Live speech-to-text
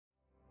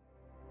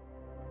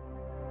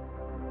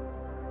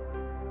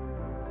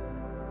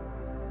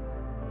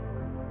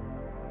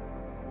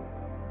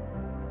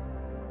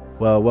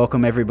Well,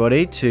 welcome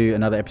everybody to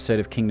another episode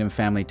of Kingdom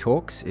Family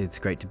Talks. It's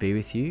great to be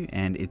with you,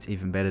 and it's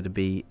even better to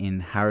be in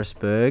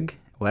Harrisburg,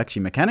 well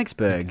actually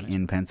Mechanicsburg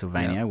in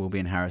Pennsylvania. Yeah. We'll be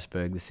in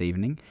Harrisburg this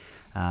evening,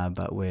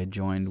 but we're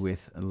joined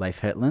with Leif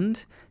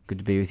Hetland. Good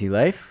to be with you,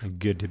 Leif.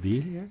 Good to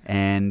be here.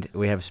 And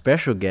we have a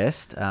special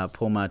guest,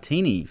 Paul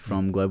Martini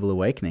from Global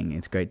Awakening.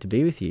 It's great to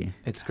be with you.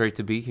 It's great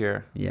to be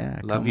here. Yeah,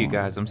 Love come you on.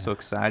 guys. I'm so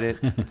excited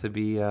to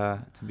be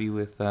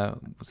with some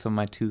of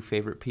my two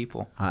favorite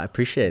people. I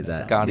appreciate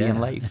that. Scotty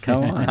and Leif.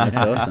 Come on, that's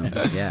awesome.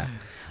 Yeah.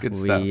 Good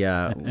stuff.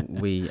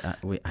 We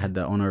had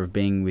the honor of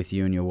being with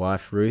you and your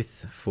wife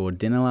Ruth for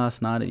dinner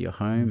last night at your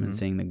home and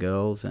seeing the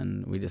girls,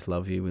 and we just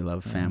love you. We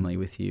love family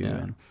with you,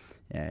 and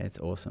it's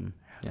awesome.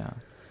 Yeah,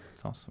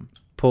 it's awesome.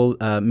 Paul,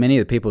 many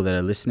of the people that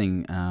are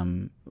listening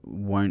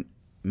won't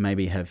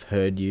maybe have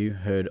heard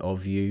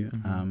of you,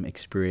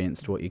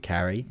 experienced what you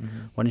carry.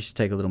 Why don't you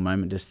take a little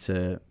moment just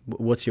to,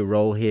 what's your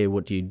role here?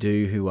 What do you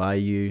do? Who are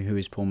you? Who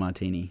is Paul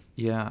Martini?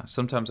 Yeah,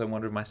 sometimes I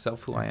wonder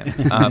myself who I am.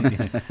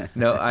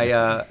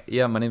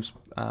 My name's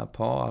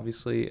Paul,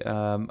 obviously.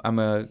 I'm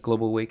a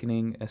Global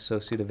Awakening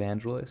Associate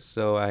Evangelist,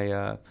 so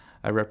I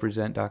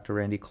represent Dr.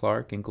 Randy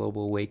Clark in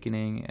Global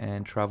Awakening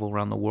and travel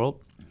around the world.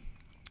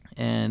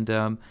 And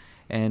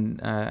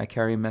I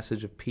carry a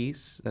message of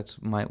peace. That's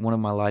one of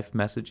my life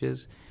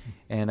messages.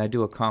 And I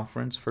do a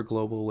conference for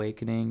Global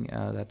Awakening.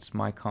 That's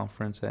my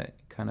conference. That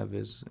kind of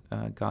is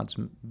God's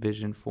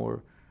vision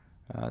for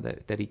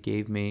that He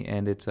gave me,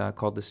 and it's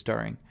called The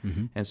Stirring.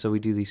 And so we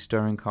do these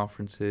stirring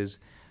conferences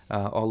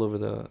all over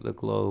the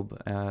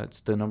globe. It's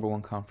the number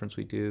one conference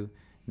we do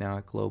now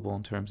at Global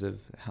in terms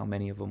of how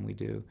many of them we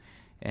do.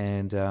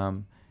 And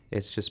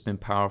it's just been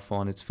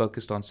powerful, and it's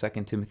focused on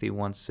 2 Timothy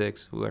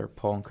 1:6, where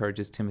Paul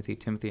encourages Timothy,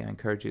 I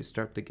encourage you to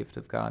stir up the gift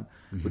of God,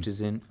 which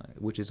is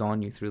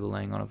on you through the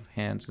laying on of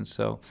hands. And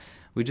so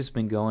we've just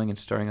been going and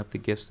stirring up the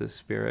gifts of the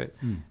Spirit,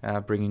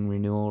 bringing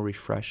renewal,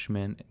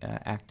 refreshment,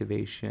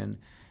 activation,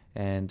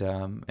 and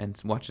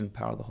watching the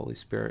power of the Holy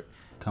Spirit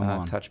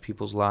touch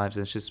people's lives.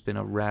 And it's just been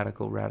a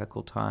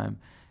radical time.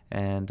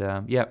 And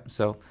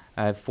so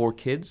I have 4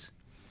 kids.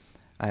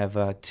 I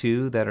have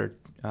 2 that are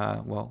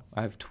I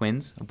have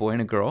twins, a boy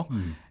and a girl.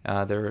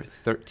 They're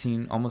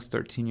almost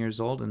 13 years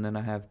old, and then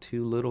I have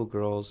 2 little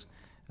girls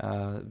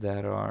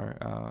that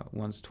are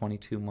one's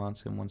 22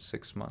 months and one's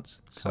 6 months.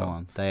 Come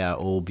on, they are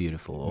all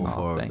beautiful, all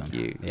 4 of them. Thank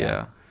you.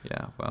 Yeah.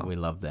 Well, We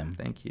love them.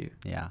 thank you.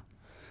 Yeah.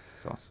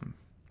 It's awesome.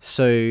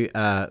 So,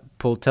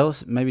 Paul, tell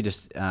us, maybe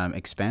just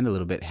expand a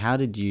little bit. How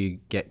did you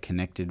get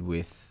connected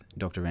with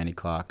Dr. Randy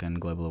Clark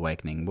and Global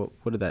Awakening?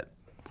 What did that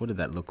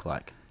look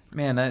like?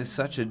 Man, that is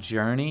such a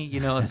journey.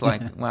 It's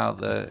like, wow,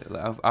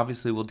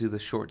 obviously we'll do the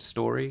short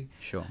story.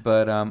 Sure.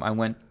 But I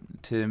went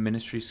to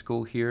ministry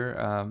school here.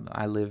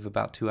 I live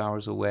about 2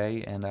 hours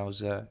away, and I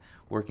was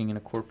working in a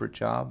corporate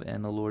job,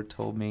 and the Lord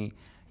told me,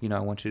 I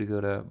want you to go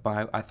to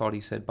I thought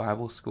He said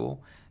Bible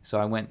school. So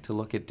I went to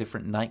look at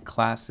different night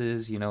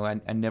classes.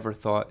 I never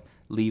thought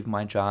leave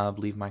my job,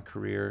 leave my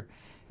career.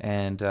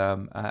 And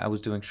I was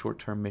doing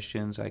short-term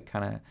missions. I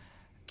kind of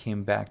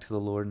came back to the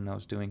Lord, and I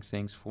was doing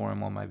things for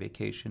Him on my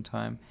vacation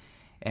time.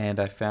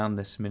 And I found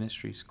this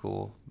ministry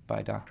school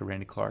by Dr.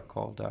 Randy Clark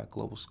called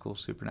Global School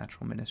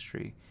Supernatural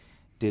Ministry.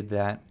 Did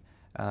that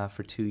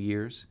for 2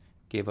 years,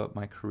 gave up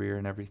my career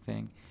and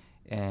everything,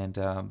 and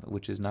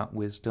which is not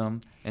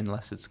wisdom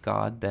unless it's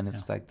God. Then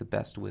it's like the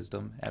best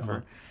wisdom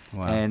ever.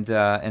 Wow. And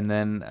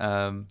then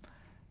at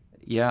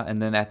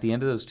the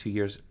end of those 2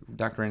 years,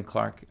 Dr. Randy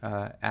Clark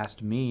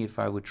asked me if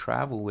I would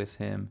travel with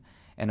him,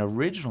 and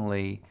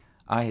originally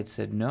I had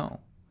said no,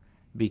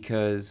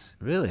 because...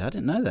 Really? I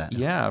didn't know that.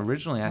 Yeah,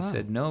 originally I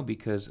said no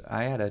because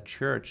I had a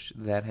church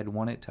that had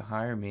wanted to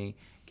hire me,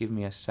 give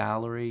me a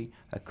salary,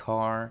 a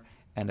car,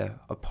 and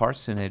a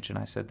parsonage, and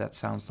I said, that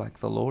sounds like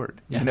the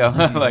Lord, like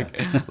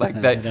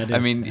that. That I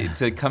is. mean,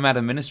 to come out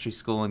of ministry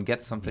school and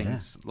get something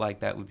like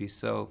that would be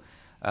so,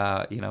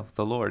 the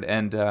Lord.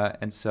 And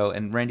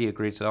Randy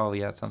agreed, said, oh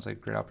yeah, it sounds like a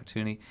great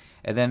opportunity.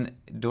 And then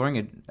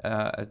during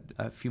a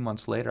few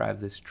months later, I have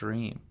this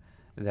dream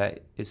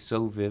that is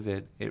so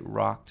vivid, it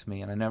rocked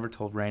me, and I never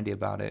told Randy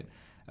about it,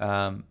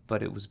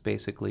 but it was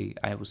basically,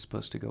 I was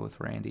supposed to go with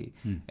Randy.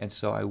 And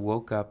so I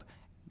woke up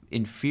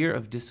in fear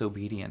of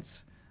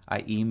disobedience.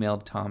 I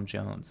emailed Tom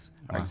Jones,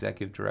 our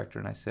executive director,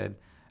 and I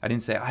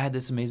didn't say, I had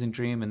this amazing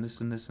dream and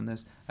this and this and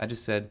this. I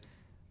just said,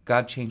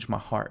 God changed my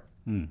heart.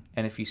 And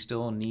if you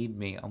still need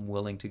me, I'm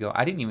willing to go.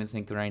 I didn't even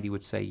think Randy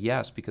would say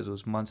yes, because it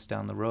was months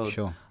down the road.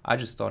 Sure. I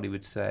just thought he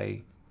would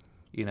say,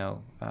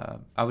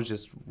 I was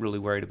just really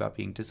worried about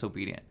being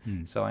disobedient.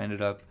 So I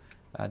ended up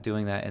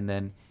doing that, and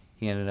then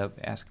he ended up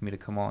asking me to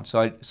come on.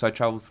 So I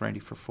traveled with Randy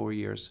for 4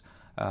 years,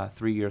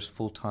 3 years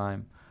full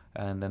time,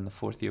 and then the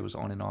 4th year was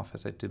on and off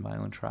as I did my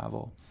own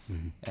travel.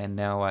 And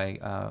now I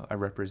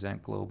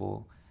represent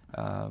Global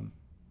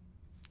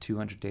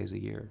 200 days a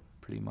year,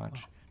 pretty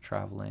much,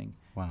 traveling,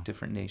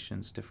 different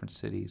nations, different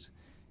cities,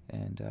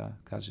 and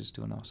God's just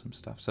doing awesome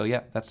stuff. So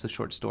yeah, that's the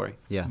short story.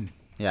 Yeah.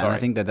 Yeah, and I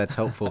think that's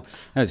helpful.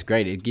 No, it's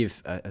great.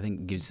 I think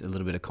it gives a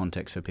little bit of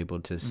context for people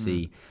to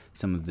see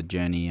some of the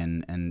journey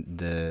and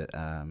the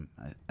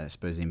I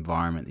suppose the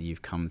environment that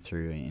you've come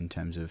through in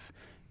terms of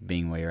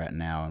being where you're at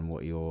now and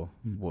what you're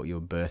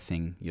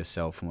birthing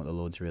yourself and what the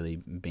Lord's really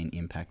been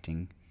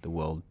impacting the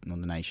world or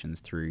the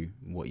nations through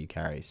what you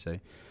carry. So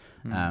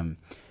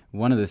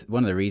one of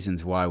the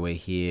reasons why we're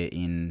here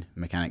in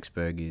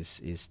Mechanicsburg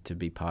is to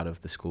be part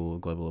of the School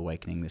of Global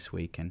Awakening this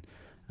week, and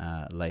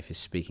Leif is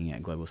speaking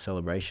at Global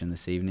Celebration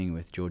this evening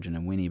with Georgian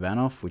and Winnie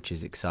Banoff, which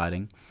is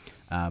exciting.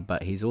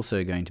 But he's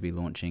also going to be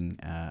launching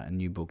a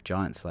new book,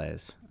 Giant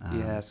Slayers.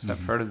 Yes,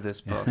 I've heard of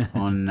this book.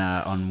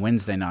 on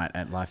Wednesday night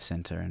at Life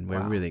Center, and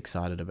we're really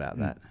excited about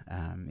that.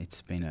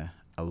 It's been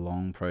a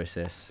long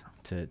process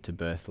to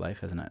birth Leif,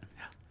 hasn't it?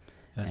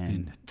 It's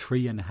been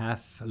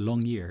 3.5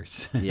 long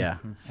years. Yeah,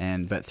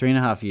 but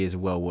 3.5 years are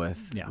well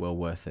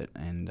worth it.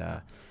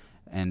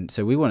 And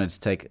so we wanted to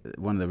take,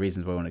 one of the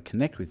reasons why I wanted to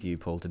connect with you,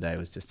 Paul, today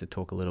was just to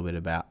talk a little bit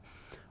about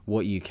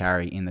what you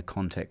carry in the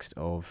context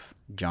of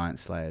Giant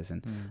Slayers.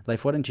 And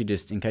Leif, why don't you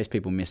just, in case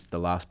people missed the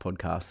last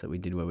podcast that we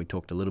did where we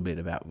talked a little bit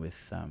about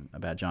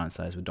Giant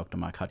Slayers with Dr.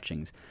 Mike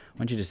Hutchings, why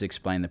don't you just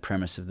explain the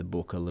premise of the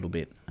book a little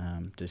bit,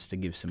 just to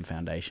give some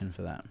foundation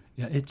for that?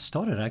 Yeah, it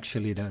started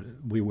actually that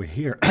we were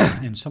here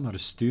and some of the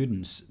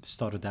students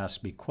started to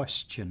ask me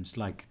questions,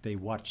 like they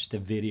watched the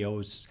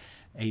videos,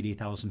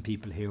 80,000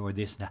 people here or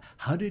this and that.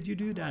 How did you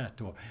do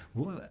that?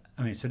 Or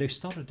so they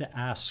started to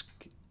ask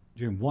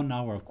during 1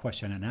 hour of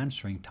question and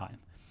answering time.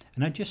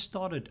 And I just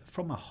started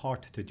from my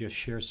heart to just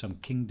share some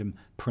kingdom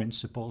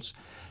principles,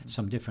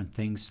 some different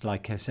things,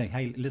 like saying,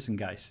 hey, listen,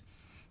 guys,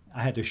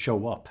 I had to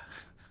show up.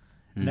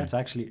 And that's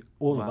actually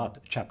all about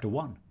chapter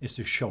 1, is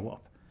to show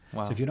up.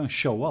 Wow. So if you don't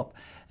show up,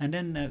 and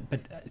then,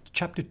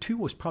 chapter 2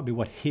 was probably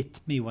what hit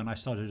me when I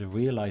started to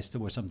realize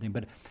there was something,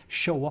 but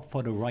show up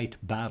for the right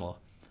battle.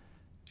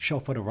 Show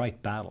for the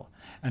right battle.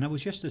 And I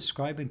was just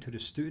describing to the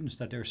students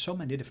that there are so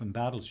many different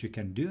battles you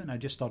can do, and I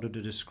just started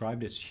to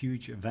describe this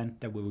huge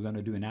event that we were going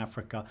to do in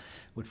Africa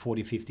with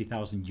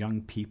 50,000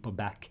 young people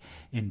back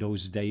in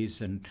those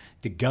days, and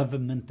the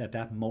government at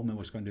that moment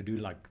was going to do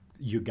like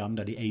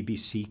Uganda, the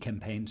ABC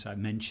campaign. So I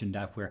mentioned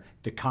that, where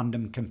the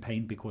condom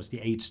campaign, because the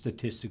AIDS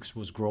statistics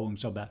was growing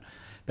so bad.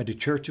 But the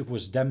church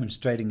was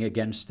demonstrating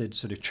against it.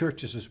 So the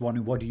churches was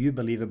wondering, what do you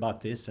believe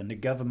about this? And the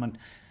government,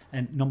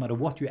 and no matter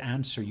what you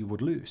answer, you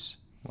would lose.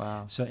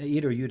 Wow. So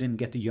either you didn't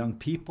get the young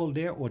people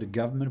there, or the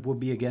government would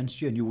be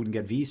against you and you wouldn't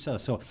get visa.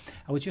 So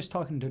I was just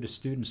talking to the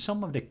students,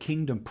 some of the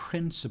kingdom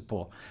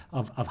principle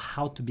of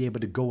how to be able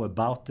to go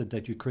about it,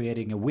 that you're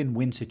creating a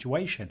win-win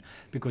situation,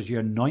 because your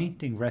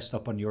anointing rests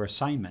upon your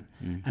assignment.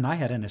 And I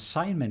had an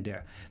assignment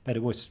there, but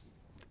it was,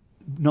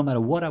 no matter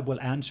what I will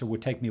answer,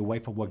 would take me away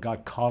from what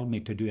God called me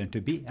to do and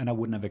to be, and I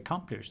wouldn't have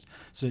accomplished.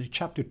 So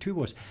chapter 2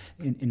 was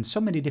in so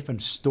many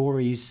different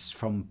stories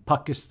from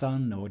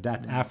Pakistan or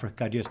that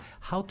Africa, just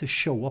how to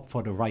show up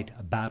for the right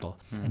battle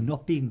and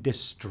not being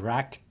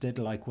distracted,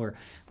 like where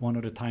one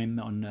other time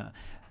on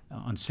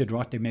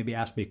Sidrat, they maybe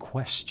asked me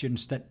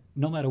questions that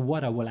no matter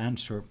what I will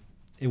answer,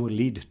 it would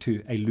lead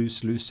to a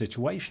lose-lose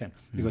situation,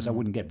 because I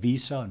wouldn't get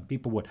visa and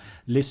people would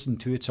listen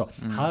to it. So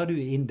how do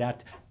you in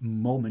that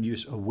moment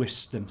use a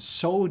wisdom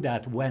so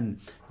that when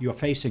you're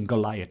facing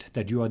Goliath,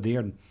 that you are there,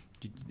 and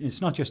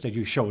it's not just that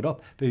you showed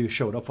up, but you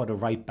showed up for the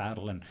right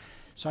battle. And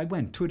so I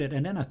went through that,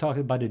 and then I talked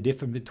about the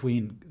difference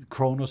between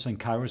Chronos and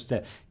Kairos,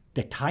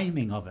 the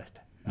timing of it,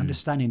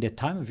 understanding the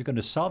time if you're going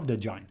to solve the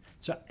giant.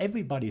 So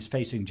everybody's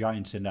facing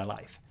giants in their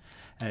life.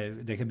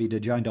 There can be the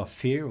giant of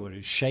fear or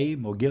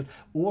shame or guilt,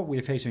 or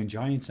we're facing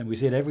giants, and we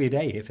see it every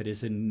day. If it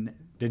is in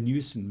the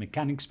news in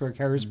Mechanicsburg,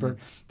 Harrisburg,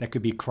 that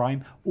could be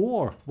crime,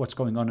 or what's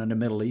going on in the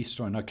Middle East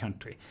or in our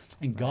country.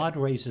 And God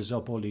raises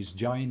up all these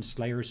giant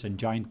slayers and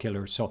giant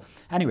killers. So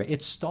anyway,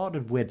 it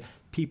started with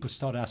people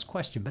started to ask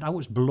questions, but I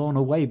was blown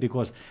away,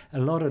 because a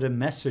lot of the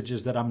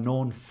messages that I'm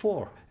known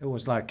for, it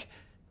was like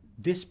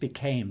this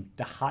became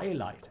the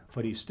highlight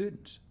for these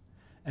students.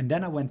 And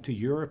then I went to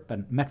Europe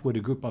and met with a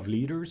group of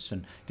leaders,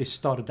 and they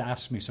started to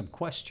ask me some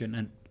question,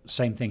 and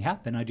same thing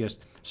happened.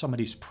 Some of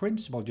these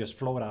principles just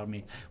flowed out of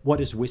me. What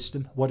is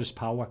wisdom? What is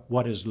power?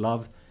 What is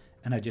love?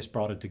 And I just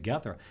brought it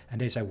together.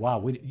 And they said, wow,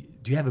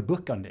 do you have a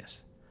book on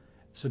this?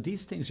 So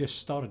these things just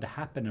started to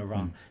happen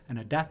around. And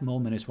at that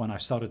moment is when I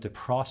started to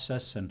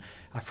process, and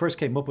I first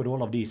came up with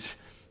all of these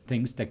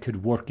things that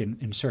could work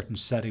in certain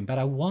setting, but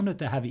I wanted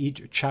to have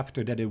each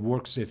chapter that it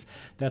works. If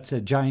that's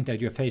a giant that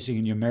you're facing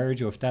in your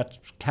marriage, or if that's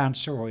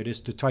cancer, or it is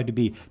to try to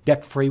be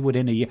debt-free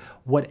within a year,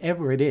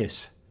 whatever it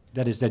is,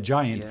 that is the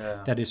giant,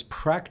 that is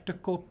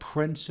practical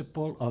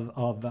principle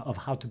of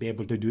how to be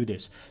able to do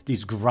this.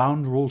 These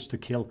ground rules to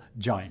kill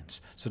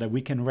giants, so that we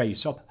can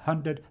raise up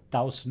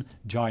 100,000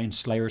 giant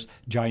slayers,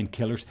 giant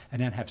killers,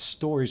 and then have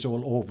stories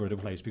all over the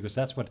place, because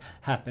that's what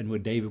happened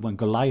with David when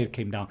Goliath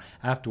came down.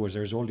 Afterwards,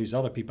 there's all these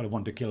other people who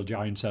want to kill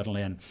giants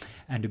suddenly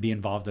and to be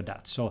involved in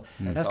that. So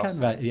that's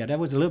awesome. Kind of that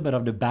was a little bit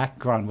of the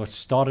background, what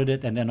started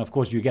it, and then of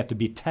course you get to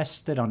be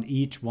tested on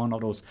each one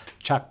of those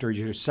chapters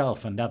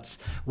yourself, and that's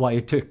why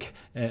it took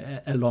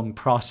a long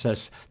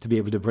process to be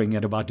able to bring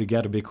it about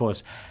together,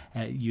 because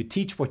you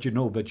teach what you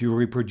know, but you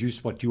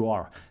reproduce what you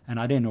are. And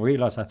I didn't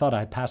realize, I thought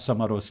I passed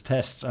some of those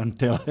tests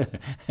until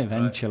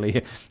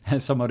eventually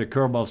some of the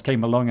curveballs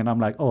came along, and I'm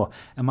like, oh,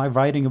 am I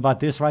writing about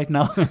this right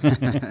now?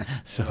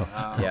 So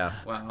wow.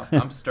 Wow,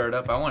 I'm stirred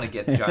up. I want to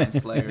get Giant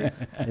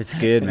Slayers. It's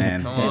good,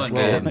 man. Come on, it's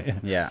man. good.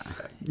 Yeah.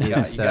 You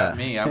got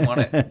me. I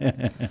want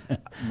it.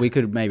 We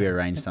could maybe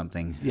arrange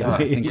something. Yeah, I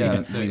think Yeah, we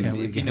if,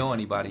 can- if you know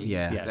anybody,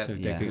 Yeah. that so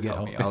they that could could get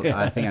help me. help.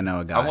 I think I know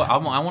a guy. I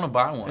want to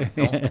buy one.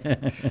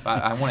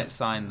 I want it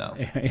signed though.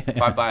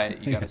 If I buy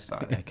it, you got to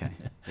sign it. Okay.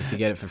 If you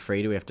get it for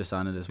free, do we have to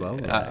sign it as well?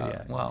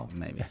 Well,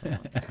 Maybe.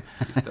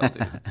 you still do.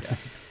 Yeah.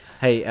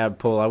 Hey,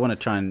 Paul, I want to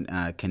try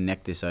and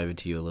connect this over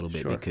to you a little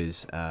bit, Sure.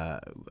 because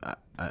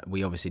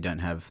we obviously don't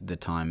have the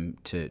time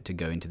to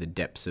go into the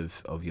depths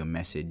of your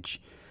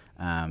message,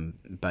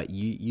 but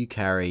you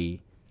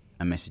carry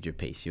a message of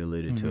peace. You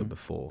alluded to it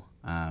before,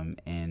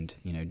 and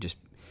just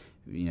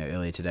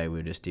earlier today we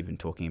were just even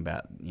talking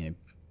about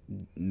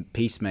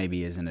peace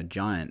maybe isn't a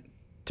giant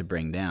to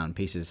bring down.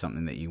 Peace is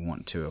something that you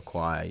want to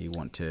acquire, you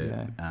want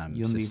to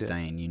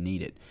sustain. You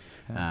need it.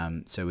 Yeah.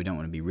 So we don't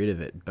want to be rid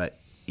of it, but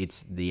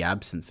it's the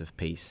absence of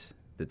peace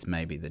that's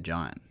maybe the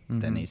giant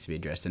that needs to be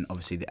addressed. And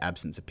obviously the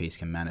absence of peace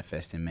can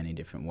manifest in many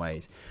different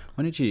ways.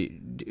 Can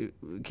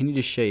you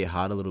just share your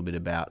heart a little bit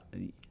about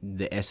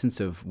the essence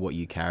of what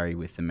you carry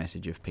with the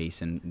message of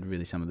peace, and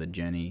really some of the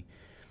journey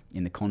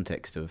in the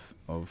context of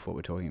what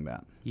we're talking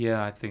about?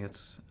 Yeah, I think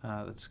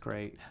that's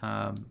great.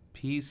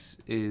 Peace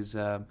is,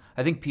 I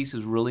think peace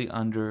is really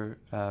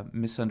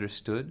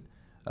misunderstood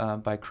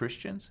by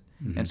Christians,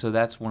 and so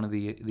that's one of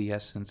the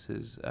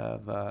essences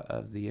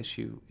of the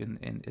issue.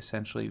 In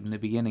essentially, in the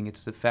beginning,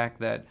 it's the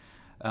fact that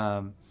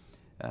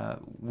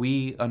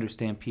we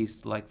understand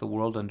peace like the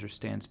world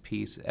understands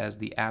peace, as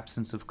the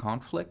absence of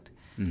conflict.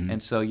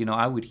 And so,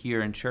 I would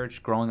hear in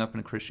church, growing up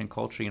in a Christian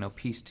culture,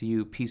 peace to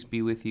you, peace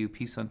be with you,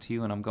 peace unto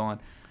you, and I'm going,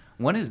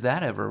 when is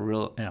that ever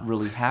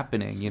really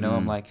happening?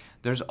 I'm like,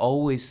 there's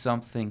always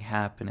something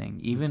happening.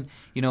 Even,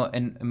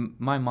 and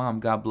my mom,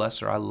 God bless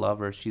her, I love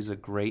her. She's a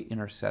great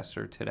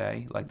intercessor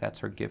today. Like, that's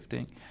her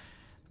gifting.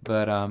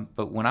 But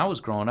when I was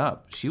growing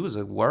up, she was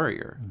a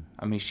worrier.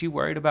 I mean, she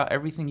worried about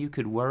everything you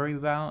could worry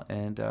about.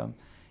 And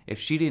if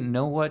she didn't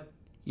know what,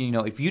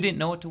 if you didn't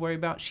know what to worry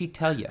about, she'd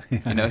tell you.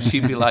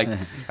 She'd be like,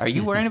 "Are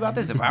you worrying about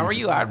this? If I were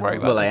you, I'd worry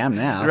about." Well, this. I am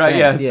now.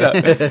 Right?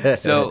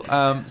 Thanks,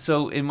 Yeah.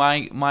 So in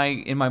my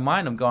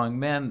mind, I'm going,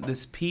 man,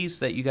 this peace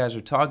that you guys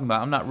are talking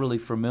about, I'm not really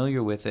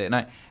familiar with it,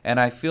 and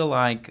I feel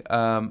like,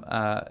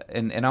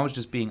 and I was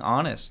just being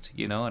honest,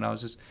 and I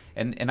was just.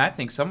 And I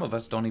think some of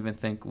us don't even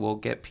think we'll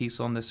get peace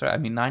on this earth. I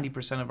mean,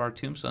 90% of our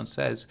tombstone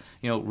says,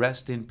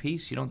 rest in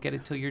peace. You don't get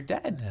it till you're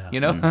dead.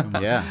 Yeah.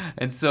 Yeah.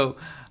 And so,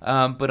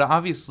 but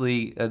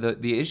obviously,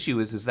 the issue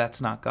is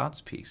that's not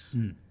God's peace.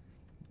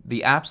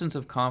 The absence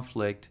of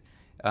conflict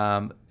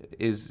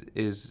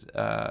is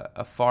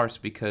a farce,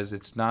 because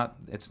it's not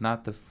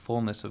the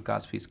fullness of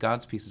God's peace.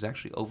 God's peace is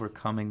actually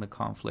overcoming the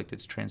conflict.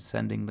 It's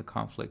transcending the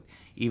conflict,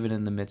 even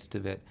in the midst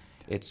of it.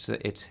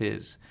 It's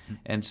His.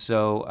 And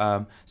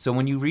so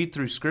when you read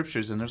through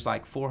scriptures, and there's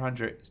like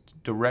 400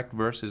 direct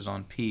verses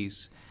on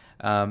peace,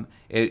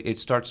 it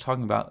starts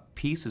talking about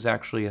peace is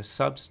actually a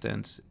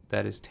substance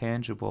that is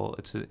tangible.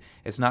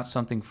 It's not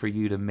something for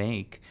you to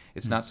make.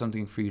 It's not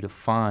something for you to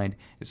find.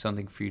 It's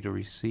something for you to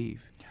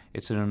receive.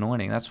 It's an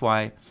anointing. That's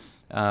why,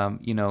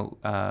 in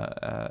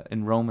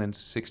Romans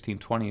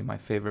 16:20, my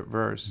favorite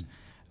verse,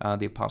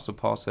 the Apostle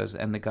Paul says,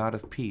 "And the God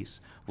of peace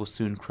will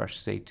soon crush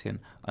Satan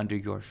under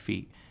your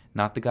feet."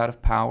 Not the God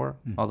of power,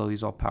 although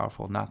He's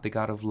all-powerful. Not the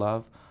God of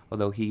love,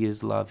 although He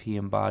is love, He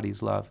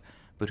embodies love.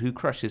 But who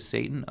crushes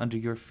Satan under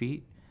your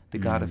feet? The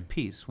God of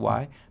peace.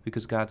 Why?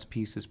 Because God's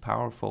peace is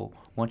powerful.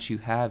 Once you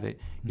have it,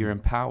 you're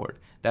empowered.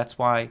 That's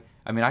why,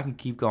 I mean, I can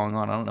keep going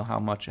on. I don't know how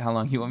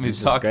long you want me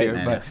to talk here.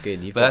 Man. But That's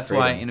good. but that's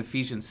why in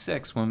Ephesians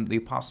 6, when the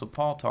Apostle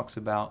Paul talks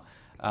about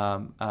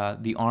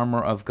the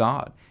armor of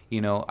God,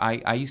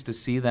 I used to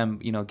see them,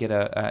 get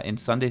in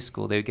Sunday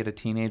school, they would get a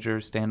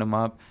teenager, stand them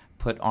up,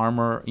 put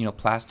armor,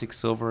 plastic,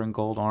 silver, and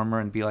gold armor,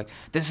 and be like,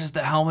 "This is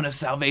the helmet of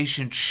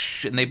salvation,"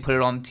 and they put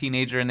it on the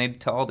teenager, and they'd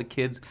tell all the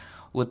kids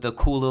with the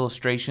cool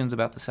illustrations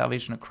about the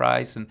salvation of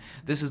Christ, and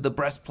this is the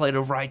breastplate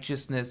of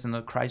righteousness and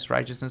the Christ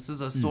righteousness. This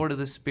is a sword of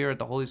the Spirit,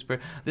 the Holy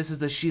Spirit. This is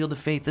the shield of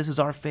faith. This is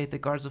our faith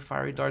that guards the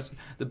fiery darts,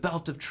 the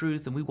belt of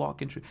truth, and we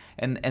walk in truth.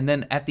 And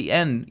then at the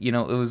end, it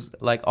was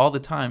like all the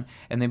time,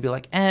 and they'd be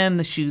like, "And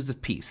the shoes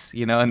of peace,"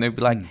 and they'd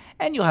be like,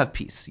 "And you'll have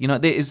peace."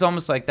 It's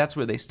almost like that's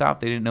where they stopped.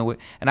 They didn't know what.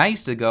 And I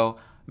used to go,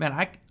 man,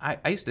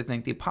 I used to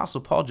think the Apostle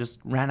Paul just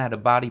ran out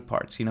of body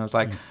parts. It's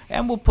like,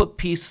 and we'll put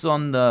peace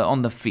on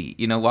the feet,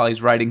 while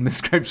he's writing the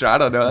scripture. I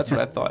don't know. That's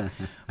what I thought.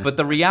 But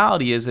the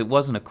reality is, it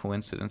wasn't a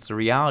coincidence. The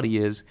reality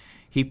is,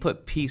 he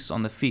put peace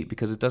on the feet,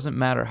 because it doesn't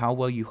matter how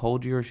well you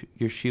hold your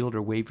shield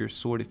or wave your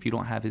sword. If you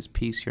don't have His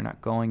peace, you're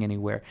not going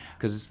anywhere,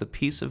 because it's the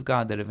peace of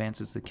God that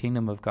advances the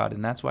kingdom of God.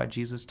 And that's why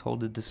Jesus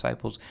told the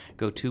disciples,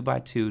 "Go 2 by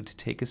 2 to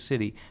take a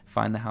city,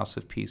 find the house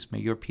of peace. May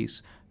your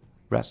peace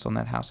rest on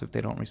that house if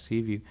they don't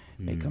receive you,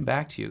 may come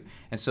back to you.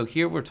 And so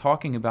here we're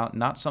talking about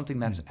not something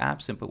that's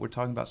absent, but we're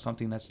talking about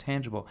something that's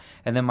tangible.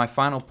 And then my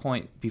final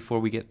point before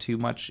we get too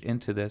much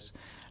into this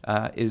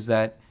is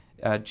that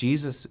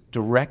Jesus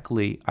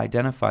directly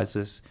identifies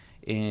this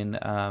in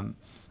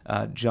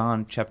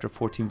John chapter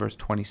 14, verse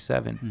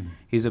 27.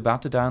 He's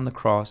about to die on the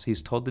cross.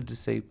 He's told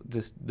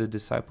the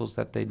disciples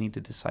that they need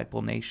to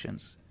disciple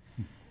nations.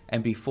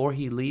 And before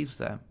he leaves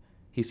them,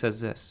 he says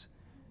this,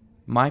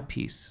 "My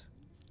peace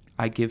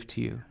I give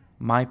to you.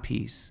 My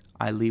peace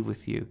I leave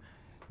with you.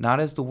 Not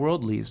as the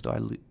world gives, do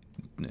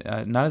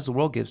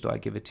I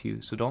give it to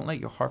you. So don't let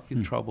your heart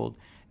be troubled,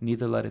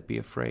 neither let it be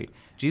afraid."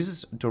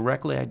 Jesus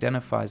directly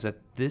identifies that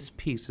this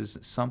peace is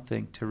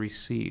something to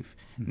receive,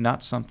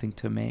 not something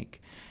to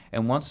make.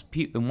 And once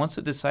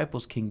the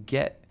disciples can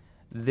get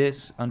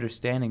this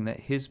understanding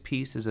that his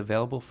peace is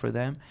available for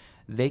them,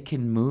 they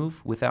can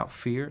move without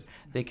fear.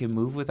 They can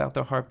move without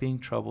their heart being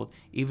troubled,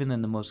 even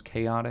in the most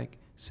chaotic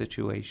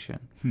situation.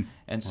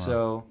 And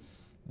so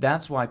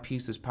that's why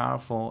peace is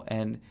powerful.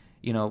 And,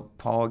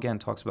 Paul again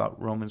talks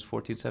about Romans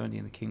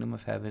 14:17, the kingdom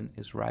of heaven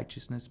is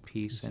righteousness,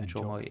 peace, and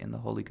joy in the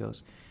Holy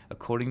Ghost.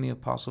 According to the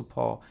Apostle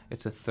Paul,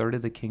 it's a third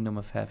of the kingdom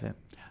of heaven.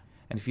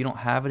 And if you don't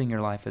have it in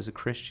your life as a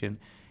Christian,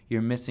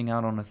 you're missing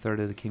out on a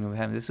third of the kingdom of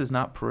heaven. This is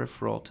not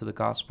peripheral to the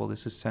gospel.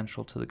 This is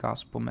central to the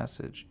gospel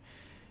message.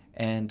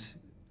 And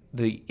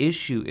the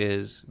issue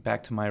is,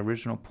 back to my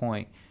original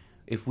point,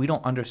 if we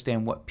don't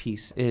understand what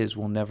peace is,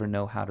 we'll never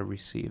know how to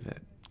receive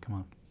it. Come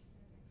on.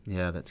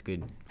 Yeah, that's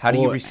good. How do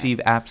you receive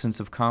absence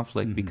of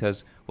conflict?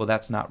 Because,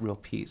 that's not real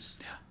peace.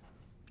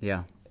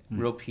 Yeah.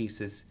 Real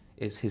peace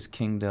is his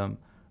kingdom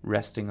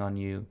resting on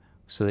you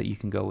so that you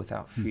can go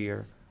without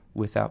fear,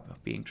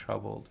 without being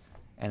troubled.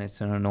 And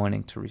it's an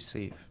anointing to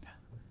receive,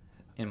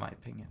 in my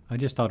opinion. I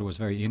just thought it was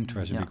very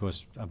interesting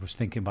because I was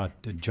thinking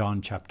about the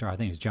John chapter, I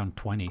think it's John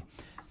 20,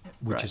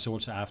 which is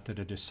also after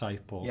the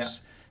disciples. Yeah.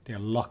 They're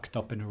locked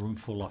up in a room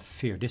full of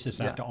fear. This is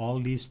after all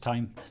these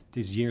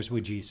years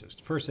with Jesus.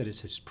 First, it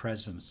is his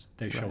presence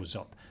that shows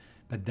up.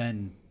 But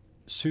then,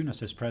 soon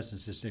as his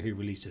presence is there, he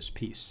releases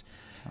peace.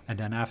 And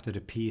then after the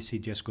peace, he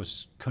just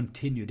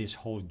continue this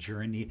whole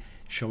journey,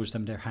 shows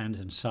them their hands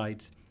and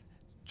sides,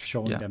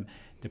 showing them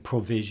the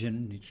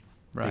provision.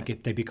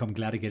 They become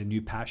glad to get a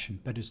new passion.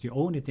 But it's the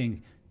only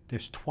thing,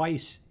 there's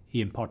twice he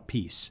impart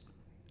peace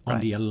on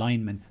the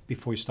alignment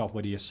before you start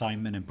with the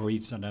assignment and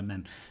breathes on them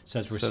and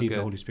says, receive the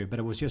Holy Spirit. But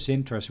it was just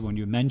interesting when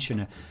you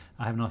mention it.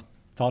 I have not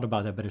thought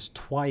about that, but it's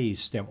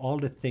twice. They have all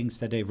the things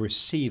that they've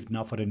received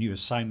now for the new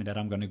assignment that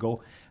I'm going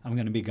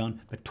to be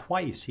gone. But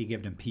twice he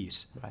gave them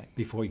peace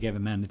before he gave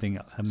them anything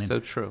else. I mean,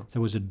 so true.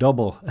 There was a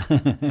double.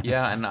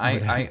 Yeah, and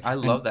I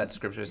love that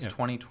scripture. It's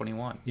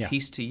 20:21.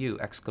 Peace to you!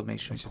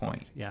 Exclamation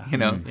point. Yeah.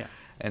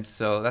 And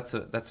so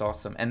that's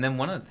awesome. And then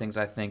one of the things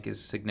I think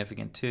is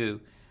significant too.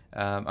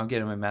 I'm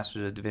getting my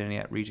Master's of Divinity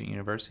at Regent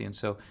University, and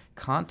so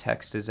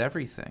context is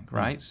everything,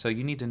 right? So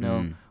you need to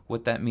know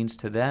what that means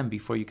to them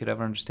before you could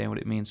ever understand what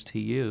it means to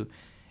you.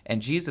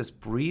 And Jesus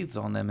breathed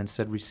on them and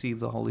said, receive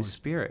the Holy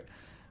Spirit.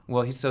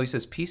 Well, he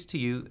says, peace to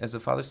you. As the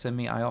Father sent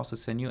me, I also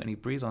send you. And he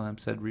breathed on them and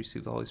said,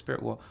 receive the Holy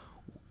Spirit. Well,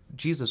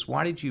 Jesus,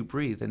 why did you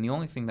breathe? And the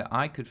only thing that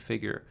I could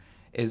figure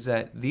is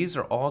that these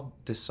are all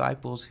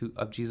disciples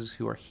of Jesus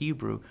who are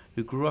Hebrew,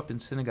 who grew up in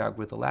synagogue,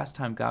 where the last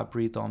time God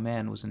breathed on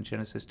man was in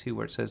Genesis 2,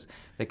 where it says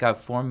that God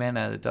formed man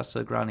out of the dust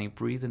of the ground, and he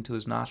breathed into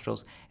his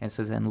nostrils, and it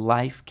says, and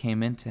life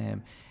came into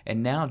him.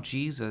 And now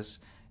Jesus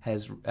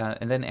has,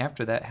 and then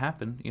after that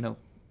happened,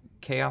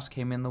 chaos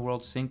came in the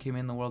world, sin came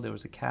in the world, there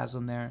was a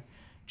chasm there.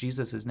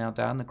 Jesus has now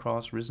died on the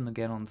cross, risen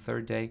again on the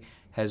third day,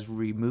 has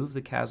removed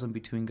the chasm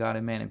between God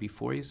and man, and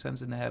before he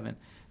ascends into heaven,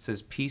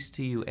 says, peace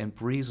to you, and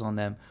breathes on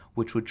them,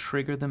 which would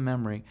trigger the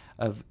memory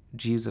of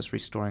Jesus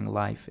restoring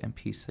life and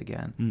peace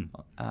again.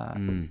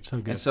 So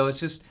good. And so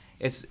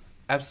it's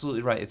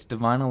absolutely right. It's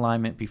divine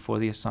alignment before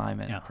the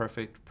assignment. Yeah.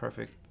 Perfect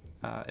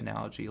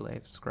analogy,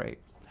 Leif. It's great.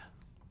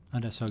 Oh,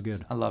 that's so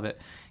good. I love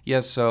it. Yeah,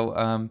 so,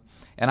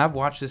 and I've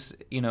watched this,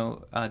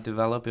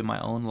 develop in my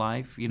own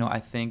life. I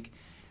think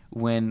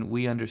when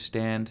we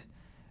understand,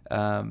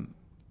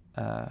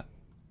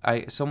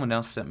 someone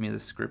else sent me the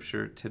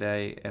scripture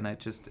today, and I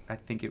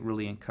think it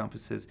really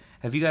encompasses.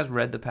 Have you guys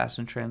read the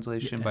Passion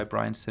Translation by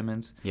Brian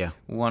Simmons? Yeah,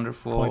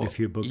 wonderful. Quite a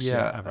few books.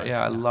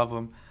 I love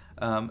them.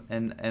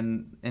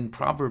 And in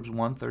Proverbs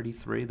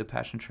 1:33, the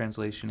Passion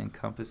Translation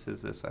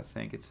encompasses this. I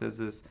think it says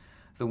this: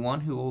 "The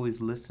one who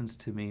always listens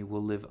to me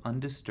will live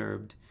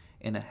undisturbed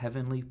in a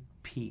heavenly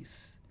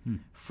peace,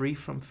 free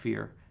from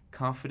fear,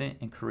 confident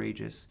and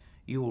courageous.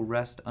 You will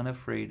rest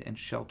unafraid and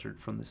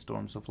sheltered from the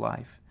storms of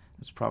life."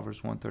 That's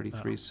Proverbs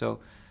 1:33. So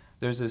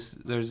there's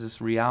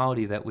this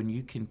reality that when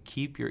you can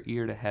keep your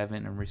ear to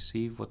heaven and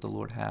receive what the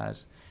Lord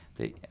has,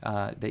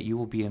 that you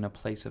will be in a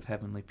place of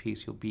heavenly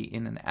peace. You'll be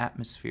in an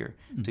atmosphere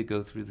to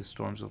go through the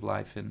storms of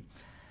life.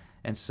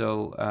 And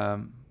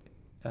so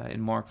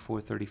in Mark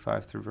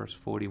 4:35 through verse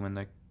 40, when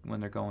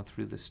they're going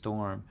through the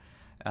storm,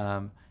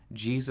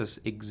 Jesus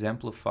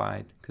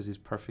exemplified, because he's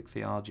perfect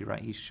theology,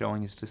 right? He's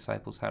showing his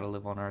disciples how to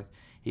live on earth.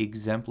 He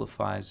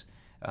exemplifies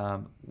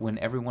when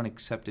everyone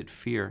accepted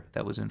fear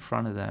that was in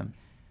front of them.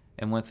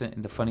 And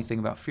the funny thing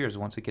about fear is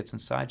once it gets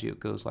inside you, it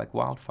goes like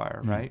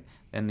wildfire, right?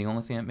 And the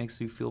only thing that makes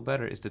you feel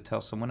better is to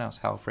tell someone else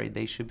how afraid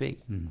they should be,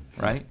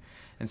 right?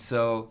 And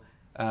so,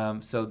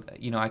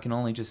 I can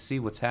only just see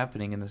what's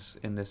happening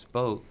in this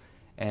boat,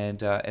 and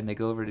they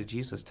go over to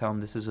Jesus, tell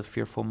him this is a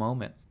fearful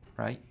moment,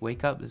 right?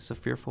 Wake up, this is a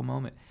fearful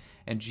moment.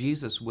 And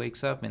Jesus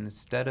wakes up, and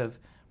instead of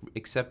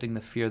accepting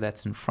the fear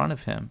that's in front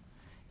of him,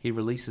 he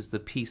releases the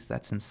peace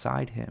that's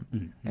inside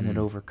him, and it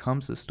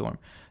overcomes the storm.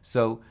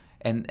 So.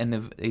 And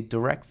a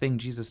direct thing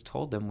Jesus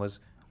told them was,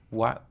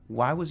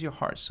 why was your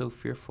heart so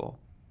fearful?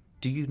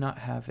 Do you not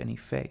have any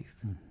faith?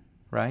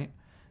 Right?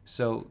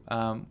 So,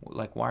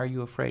 why are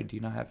you afraid? Do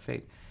you not have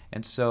faith?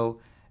 And so,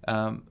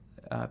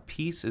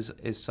 peace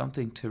is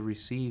something to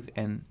receive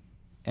and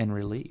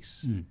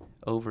release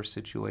over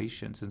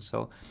situations. And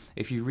so,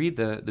 if you read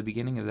the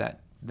beginning of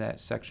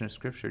that section of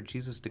Scripture,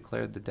 Jesus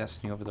declared the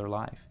destiny over their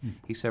life.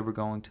 He said, we're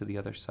going to the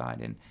other side.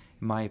 And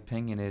my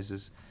opinion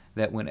is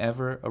that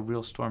whenever a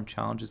real storm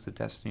challenges the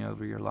destiny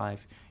over your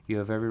life, you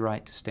have every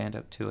right to stand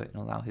up to it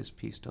and allow his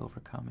peace to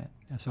overcome it.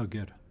 That's so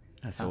good.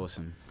 That's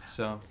awesome.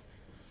 So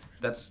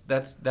that's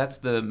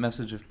the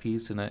message of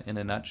peace in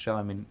a nutshell.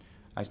 I mean,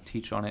 I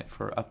teach on it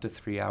for up to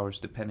 3 hours,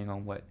 depending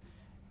on what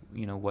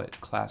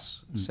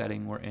class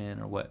setting we're in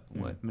or what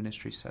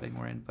ministry setting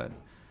we're in. But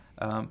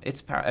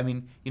it's power. I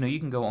mean, you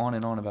can go on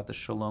and on about the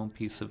shalom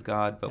peace of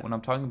God, but when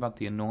I'm talking about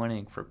the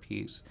anointing for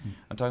peace,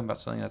 I'm talking about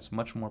something that's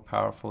much more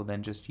powerful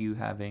than just you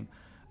having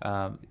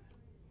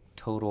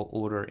total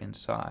order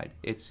inside.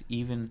 It's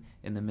even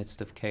in the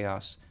midst of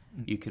chaos,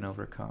 you can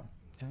overcome.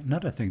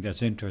 Another thing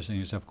that's interesting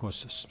is, of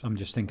course, I'm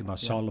just thinking about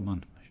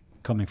Solomon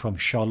coming from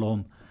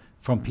shalom,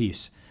 from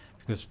peace,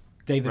 because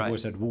David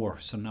was at war,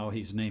 so now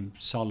he's named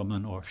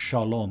Solomon or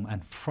Shalom,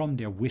 and from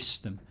their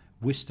wisdom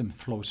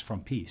flows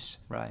from peace.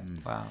 Right.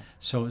 Wow.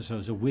 So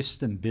the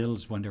wisdom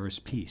builds when there is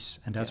peace,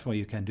 and that's why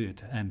you can do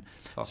it. And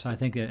awesome. So I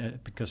think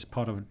because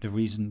part of the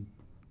reason,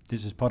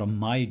 this is part of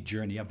my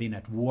journey, I've been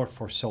at war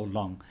for so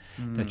long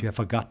that you have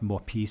forgotten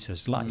what peace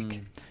is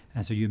like.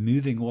 And so you're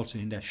moving also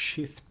in that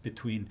shift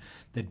between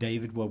the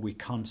David where we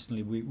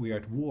are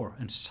at war,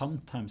 and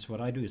sometimes what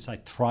I do is I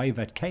thrive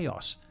at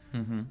chaos.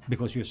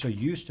 Because you're so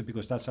used to,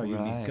 because that's how you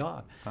meet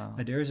God. Wow.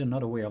 But there is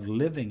another way of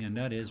living, and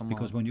that is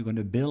because when you're going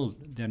to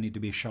build, there need to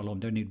be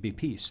shalom, there need to be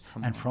peace.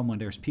 And from when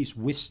there's peace,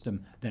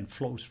 wisdom then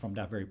flows from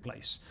that very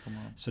place.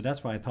 So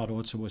that's why I thought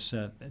also was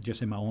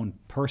just in my own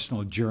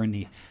personal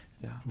journey,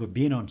 we've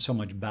been on so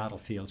much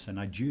battlefiels, and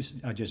I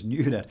just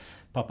knew that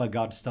Papa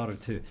God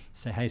started to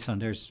say, hey son,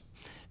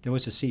 there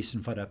was a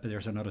season for that, but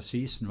there's another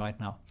season right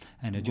now,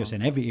 and it's just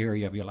in every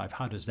area of your life.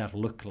 How does that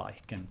look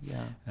like? And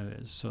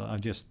so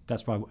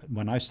that's why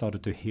when I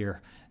started to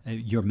hear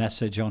your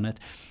message on it,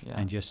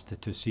 and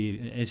just to see,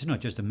 it's not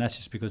just a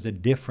message, because the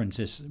difference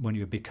is when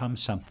you become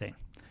something.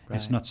 Right.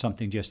 It's not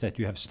something just that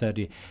you have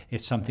studied,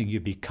 it's something you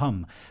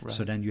become. Right.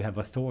 So then you have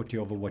authority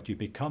over what you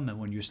become, and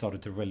when you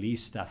started to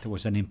release that, there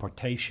was an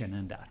importation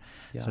in that.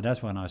 Yeah. So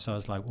that's when I saw,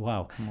 it's like,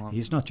 wow,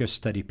 he's not just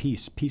study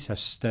peace has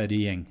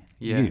studying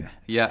you.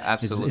 Yeah,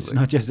 absolutely. It's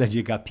not just that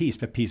you got peace,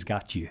 but peace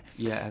got you.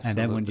 Yeah, absolutely. And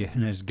then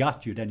when it's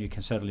got you, then you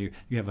can suddenly,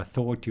 you have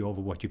authority over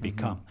what you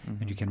become,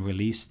 and you can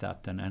release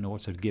that and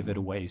also give it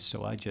away.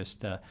 So I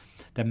just,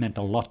 that meant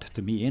a lot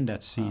to me in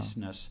that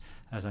season as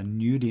I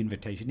knew the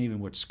invitation, even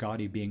with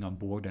Scotty being on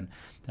board, and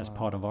that's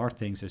part of our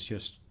things. It's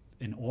just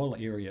in all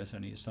areas,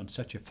 and he's done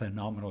such a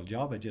phenomenal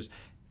job. It's just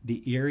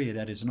the area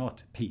that is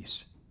not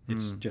peace.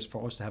 It's just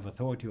for us to have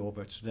authority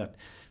over it, so that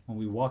when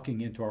we're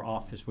walking into our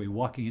office, we're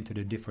walking into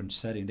the different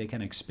setting, they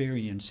can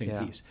experience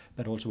peace,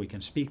 but also we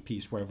can speak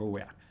peace wherever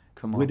we are.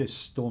 With the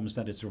storms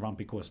that it's around,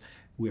 because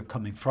we're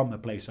coming from a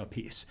place of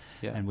peace,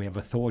 and we have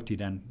authority.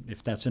 Then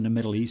if that's in the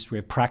Middle East,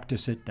 we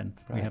practice it, and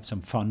we have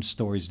some fun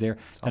stories there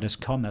that has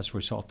come as a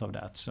result of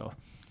that. So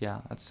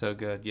that's so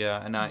good.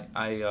 And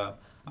I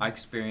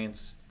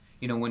experience,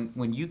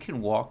 when you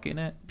can walk in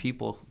it,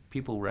 people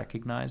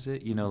recognize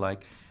it.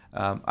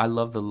 I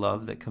love the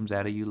love that comes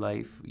out of you,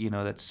 Life.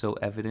 That's so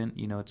evident.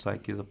 It's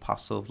like you're the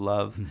apostle of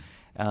love,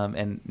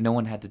 and no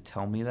one had to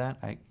tell me that.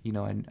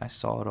 I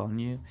saw it on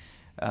you.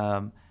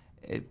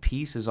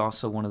 Peace is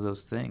also one of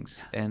those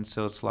things, and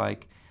so it's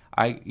like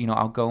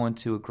I'll go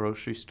into a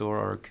grocery store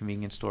or a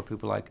convenience store.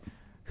 People are like,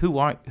 who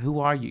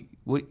are you?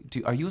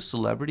 Are you a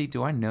celebrity?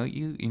 Do I know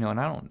you? And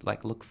I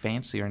don't look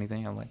fancy or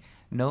anything. I'm like,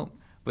 nope.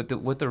 But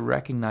what they're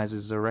recognizing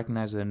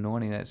the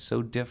anointing that's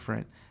so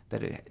different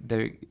that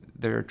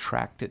they're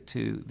attracted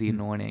to the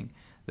anointing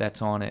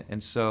that's on it.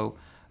 And so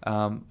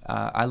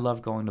I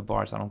love going to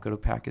bars. I don't go to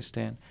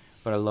Pakistan,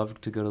 but I love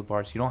to go to the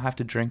bars. You don't have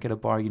to drink at a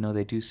bar.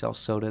 They do sell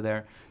soda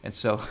there. And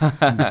so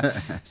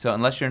so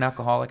unless you're an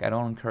alcoholic, I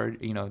don't encourage,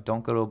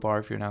 don't go to a bar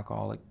if you're an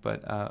alcoholic,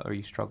 but or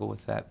you struggle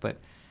with that.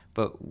 But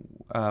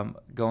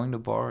going to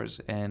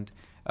bars, and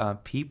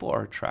people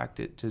are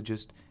attracted to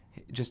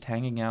just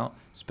hanging out,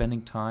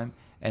 spending time,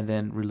 and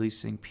then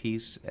releasing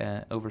peace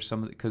over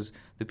some of it. Because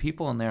the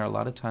people in there a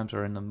lot of times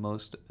are in the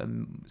most,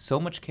 so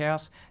much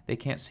chaos, they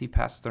can't see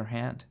past their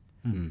hand.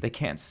 They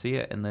can't see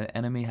it, and the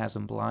enemy has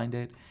them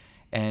blinded.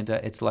 And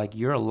it's like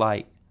you're a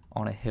light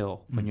on a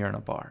hill when you're in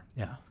a bar.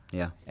 Yeah.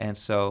 Yeah. And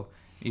so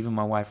even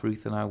my wife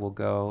Ruth and I will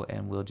go,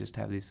 and we'll just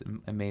have these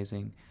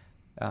amazing,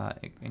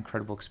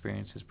 incredible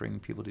experiences bringing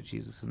people to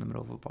Jesus in the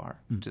middle of a bar,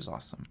 which is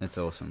awesome. That's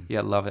awesome. Yeah,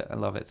 I love it. I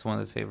love it. It's one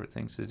of the favorite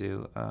things to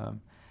do.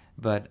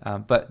 But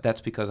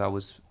that's because I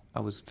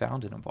was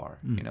found in a bar.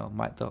 You know,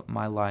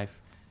 my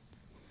life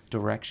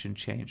direction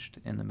changed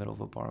in the middle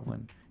of a bar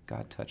when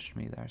God touched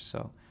me there.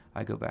 So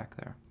I go back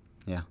there.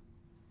 Yeah.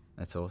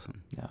 That's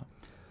awesome. Yeah.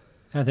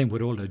 I think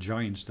with all the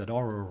giants that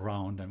are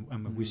around,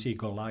 and we see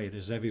Goliath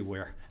is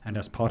everywhere, and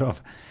that's part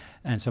of,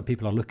 and so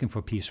people are looking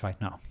for peace right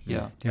now.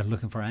 Yeah. They're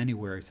looking for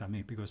anywhere. I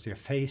mean, because they're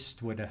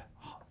faced with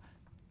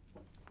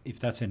if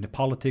that's in the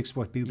politics,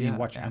 what we've been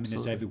watching, absolutely. I mean,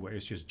 it's everywhere.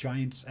 It's just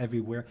giants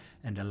everywhere,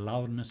 and the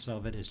loudness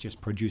of it is just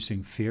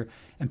producing fear,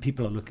 and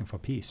people are looking for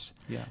peace.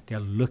 Yeah. They're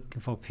looking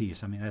for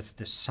peace. I mean, there's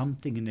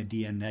something in the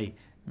DNA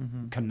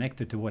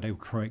connected to what they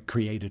were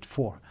created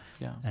for.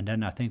 Yeah. And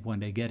then I think when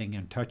they're getting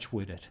in touch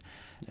with it,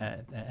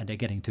 and they're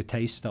getting to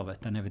taste of it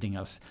and everything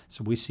else.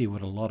 So we see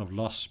with a lot of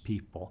lost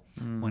people,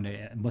 when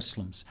they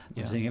Muslims,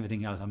 saying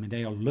everything else. I mean,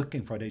 they are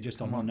looking for. They just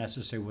don't know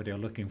necessarily what they're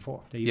looking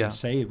for. They even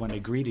say it when they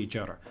greet each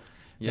other.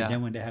 Yeah. And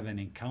then when they have an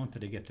encounter,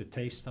 they get to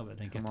taste of it.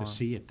 They get to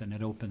see it, and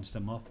it opens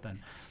them up.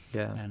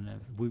 And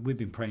we've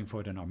been praying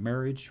for it in our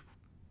marriage.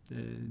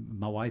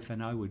 My wife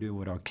and I, we do it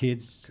with our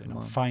kids,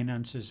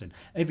 finances, and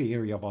every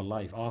area of our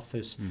life,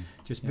 office,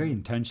 just very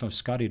intentional.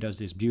 Scotty does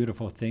this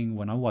beautiful thing.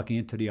 When I'm walking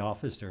into the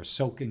office, there's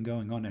soaking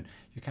going on, and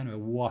you're kind of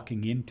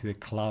walking into a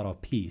cloud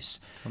of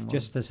peace.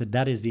 Just as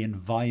that is the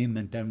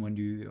environment. Then when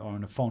you are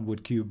on the phone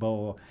with Cuba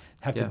or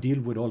have to deal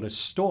with all the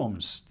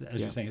storms,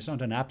 as you're saying, it's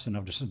not an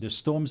absence of the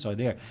storms are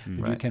there,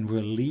 but you can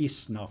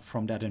release now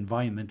from that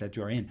environment that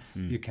you're in.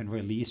 You can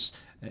release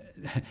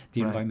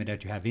the environment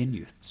that you have in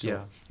you.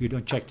 So you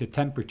don't check the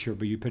temperature,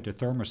 but you put the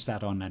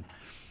thermostat on and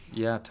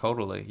Yeah,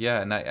 totally.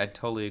 Yeah, and I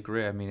totally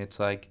agree. I mean, it's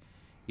like,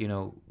 you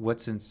know,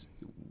 what's in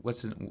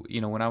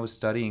you know, when I was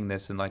studying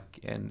this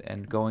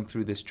and going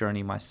through this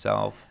journey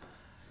myself,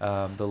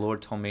 the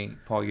Lord told me,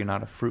 Paul, you're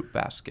not a fruit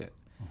basket.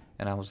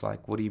 And I was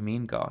like, what do you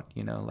mean, God?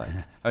 You know, like,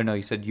 oh no,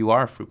 he said, you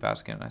are a fruit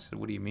basket. And I said,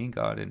 what do you mean,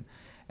 God?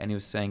 And he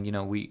was saying, you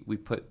know, we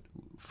put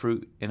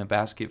fruit in a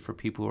basket for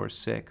people who are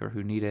sick or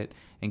who need it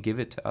and give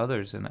it to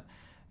others.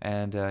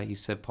 And he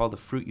said, Paul, the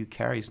fruit you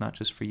carry is not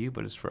just for you,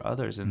 but it's for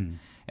others. And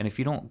if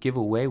you don't give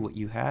away what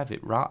you have,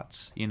 it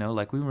rots. You know,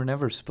 like we were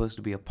never supposed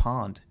to be a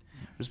pond.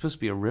 We're supposed to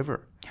be a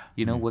river.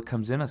 You know, what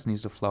comes in us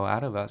needs to flow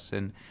out of us.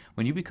 And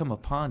when you become a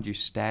pond, you're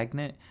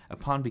stagnant. A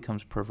pond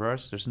becomes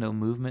perverse. There's no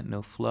movement,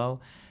 no flow.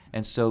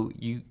 And so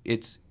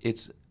it's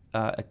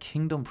a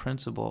kingdom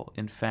principle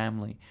in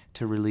family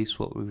to release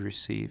what we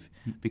receive.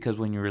 Because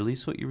when you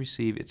release what you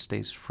receive, it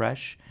stays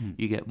fresh.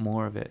 You get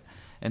more of it.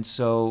 And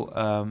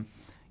so,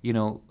 you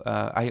know,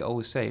 I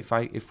always say,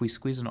 if we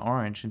squeeze an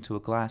orange into a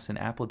glass and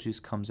apple juice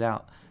comes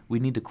out, we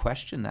need to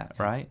question that,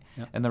 right?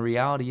 Yeah. And the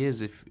reality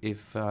is,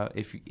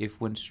 if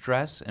when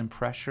stress and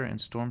pressure and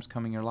storms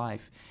come in your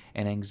life,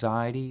 and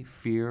anxiety,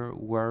 fear,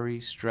 worry,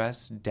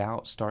 stress,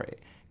 doubt start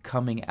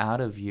coming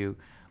out of you,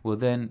 well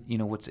then, you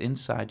know, what's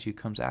inside you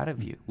comes out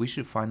of you. We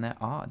should find that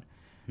odd.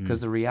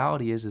 Because the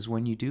reality is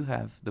when you do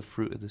have the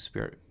fruit of the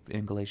Spirit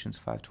in Galatians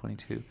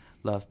 5:22,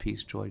 love,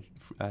 peace, joy,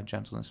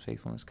 gentleness,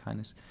 faithfulness,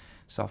 kindness,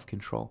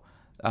 self-control.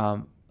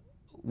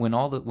 When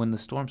the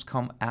storms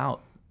come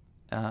out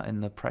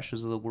and the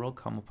pressures of the world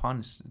come upon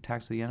us,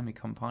 attacks of the enemy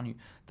come upon you,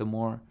 the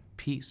more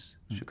peace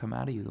should come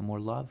out of you, the more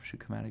love should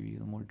come out of you,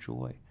 the more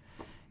joy.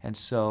 And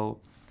so,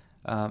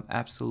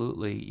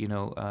 absolutely, you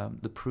know,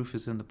 the proof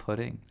is in the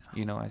pudding.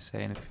 You know, I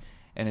say,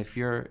 and if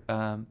you're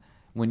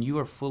when you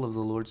are full of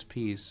the Lord's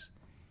peace.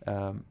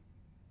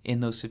 In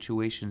those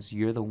situations,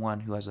 you're the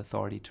one who has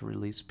authority to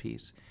release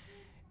peace.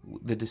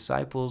 The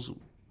disciples,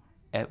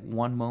 at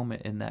one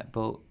moment in that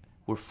boat,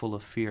 were full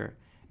of fear,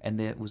 and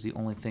that was the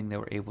only thing they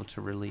were able to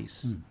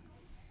release.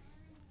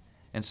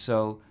 And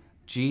so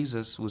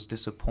Jesus was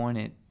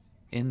disappointed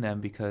in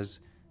them because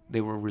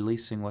they were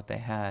releasing what they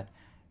had,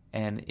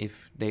 and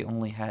if they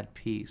only had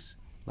peace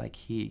like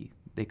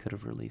they could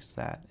have released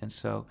that. And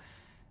so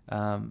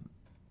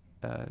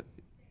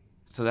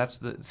So that's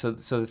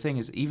the thing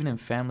is, even in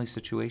family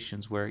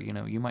situations where, you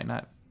know, you might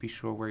not be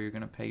sure where you're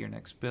going to pay your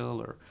next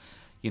bill, or,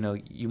 you know,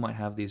 you might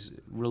have these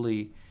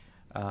really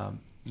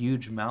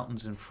huge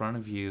mountains in front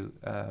of you,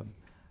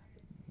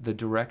 the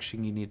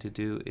direction you need to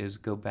do is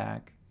go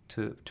back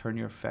to turn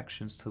your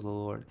affections to the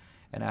Lord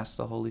and ask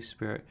the Holy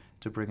Spirit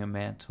to bring a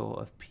mantle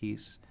of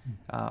peace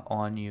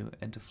on you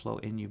and to flow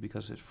in you,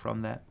 because it's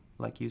from that,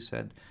 like you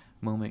said,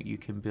 moment you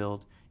can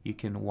build. You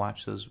can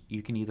watch those.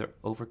 You can either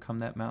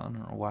overcome that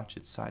mountain or watch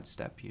it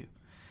sidestep you.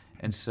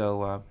 And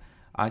so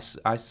I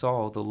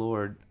saw the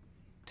Lord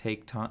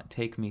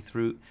take me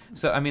through.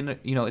 So I mean,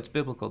 you know, it's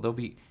biblical.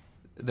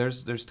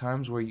 There's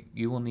times where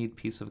you will need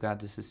peace of God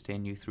to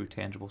sustain you through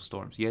tangible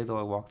storms. Yea, though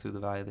I walk through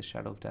the valley of the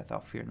shadow of death, I'll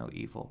fear no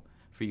evil.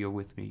 For you're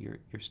with me.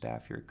 Your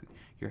staff,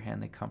 your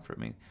hand, they comfort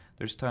me.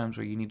 There's times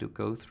where you need to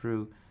go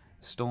through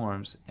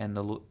storms, and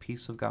the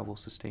peace of God will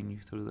sustain you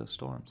through those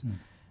storms.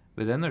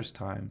 But then there's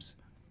times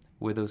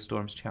where those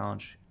storms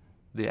challenge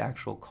the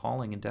actual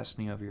calling and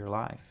destiny of your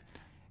life,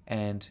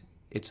 and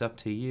it's up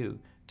to you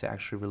to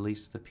actually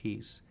release the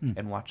peace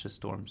and watch the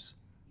storms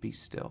be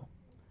still.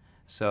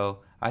 So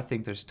I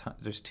think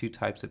there's two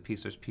types of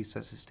peace. There's peace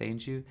that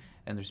sustains you,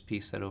 and there's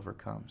peace that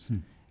overcomes.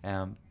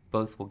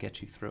 Both will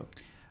get you through.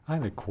 I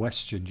have a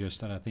question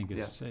just that I think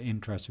is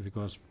interesting,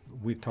 because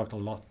we've talked a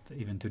lot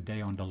even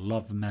today on the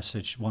love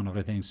message. One of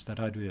the things that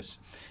I do is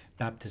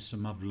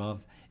baptism of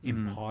love,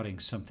 imparting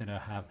something I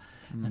have.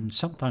 And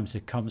sometimes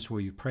it comes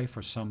where you pray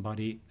for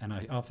somebody, and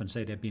I often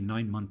say they've been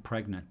 9 months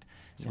pregnant.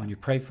 So when you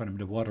pray for them,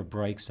 the water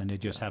breaks and they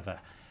just have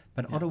a...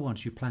 But other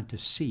ones, you plant a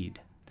seed.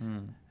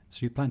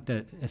 So you plant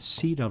a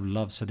seed of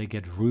love so they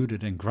get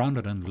rooted and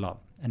grounded in love.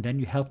 And then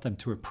you help them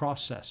through a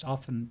process.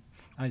 Often,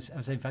 I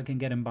say if I can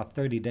get them about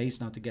 30 days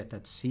now to get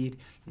that seed,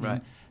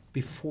 Right.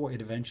 before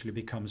it eventually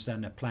becomes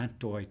then a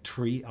plant or a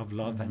tree of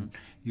love, and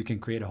you can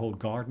create a whole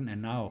garden,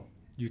 and now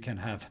you can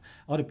have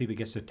other people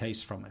get the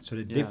taste from it. So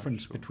the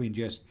difference between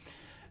just,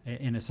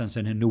 in a sense,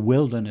 and in the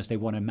wilderness they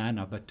wanted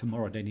manna, but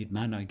tomorrow they need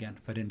manna again.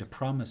 But in the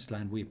promised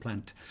land we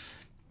plant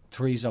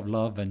trees of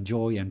love and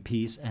joy and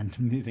peace, and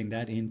moving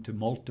that into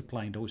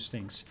multiplying those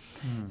things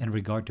in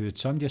regard to it.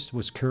 So I'm just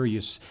was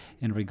curious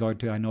in regard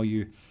to, I know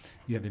you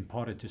have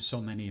imparted to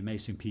so many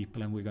amazing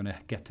people, and we're going to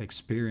get to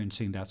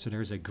experiencing that. So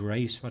there's a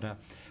grace for that.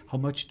 How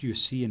much do you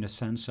see in the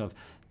sense of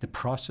the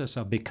process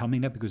of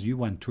becoming that? Because you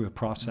went through a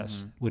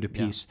process with a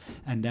peace,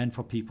 and then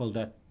for people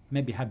that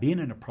maybe have been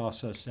in a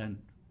process, and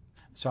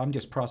so I'm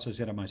just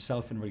processing it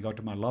myself in regard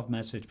to my love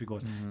message,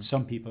 because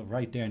some people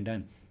right there and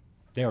then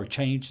they are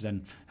changed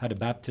and had a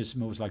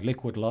baptism. It was like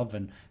liquid love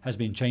and has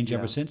been changed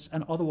ever since.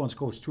 And other ones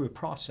goes through a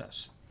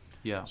process.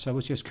 Yeah. So I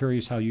was just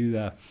curious how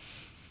you...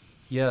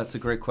 Yeah, it's a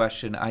great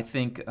question. I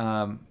think,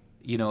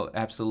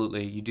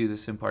 absolutely, you do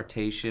this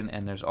impartation,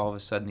 and there's all of a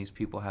sudden these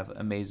people have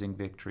amazing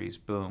victories.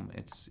 Boom.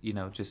 It's,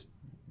 just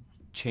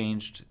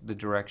changed the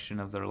direction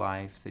of their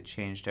life. They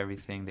changed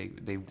everything.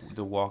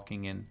 They're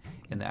walking in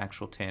the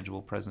actual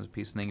tangible presence of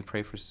peace. And then you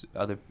pray for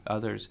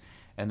others,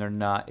 and they're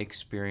not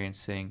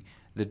experiencing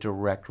the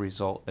direct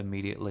result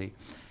immediately.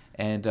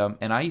 And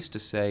I used to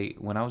say,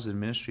 when I was in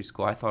ministry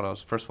school, I thought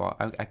first of all,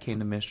 I came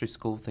to ministry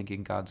school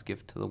thinking God's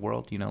gift to the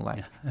world.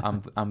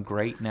 I'm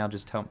great now.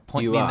 Just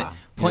point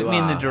me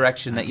in the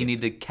direction that you need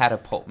to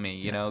catapult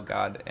me.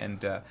 God,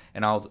 and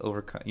I'll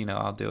overcome.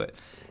 I'll do it.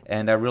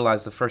 And I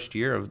realized the first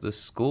year of the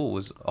school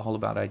was all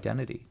about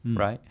identity,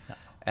 right,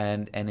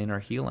 and inner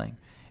healing.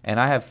 And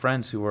I have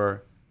friends who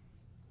are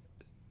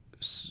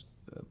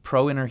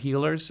pro inner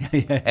healers,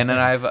 and then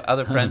I have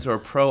other friends who are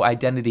pro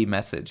identity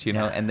message,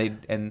 and they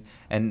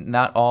and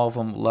not all of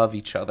them love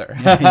each other.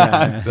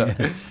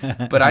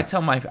 But I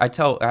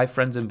have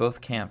friends in both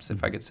camps,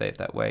 if I could say it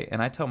that way,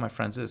 and I tell my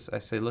friends this. I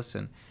say,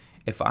 listen,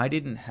 if I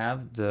didn't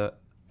have the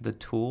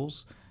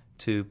tools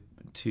to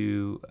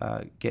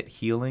get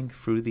healing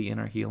through the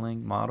inner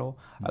healing model,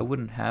 I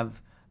wouldn't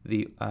have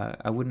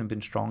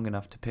been strong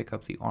enough to pick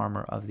up the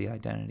armor of the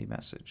identity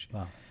message.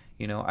 Wow.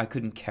 I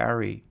couldn't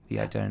carry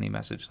the identity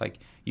message. Like,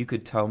 you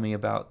could tell me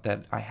about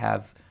that I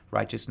have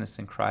righteousness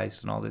in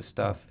Christ and all this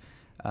stuff,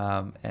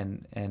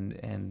 and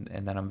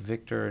that I'm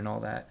victor and all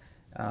that.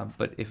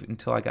 But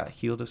until I got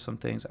healed of some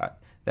things,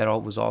 that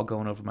all was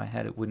going over my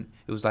head. It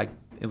was like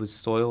it was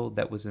soil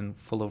that was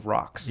full of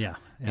rocks. Yeah.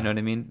 You know what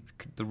I mean?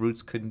 The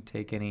roots couldn't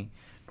take any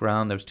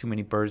ground. There was too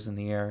many birds in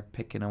the air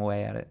picking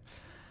away at it.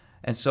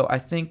 And so I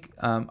think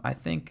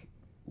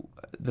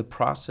the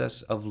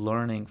process of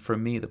learning, for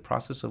me, the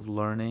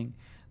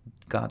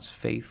God's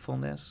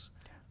faithfulness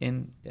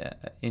in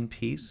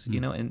peace,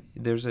 and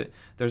there's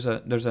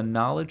a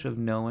knowledge of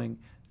knowing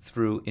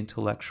through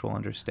intellectual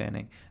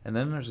understanding, and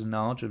then there's a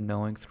knowledge of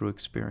knowing through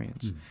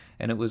experience.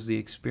 And it was the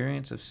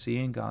experience of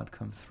seeing God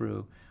come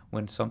through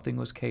when something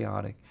was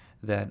chaotic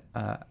that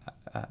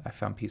I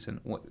found peace in.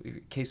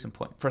 Case in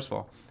point, first of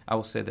all, I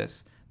will say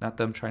this, not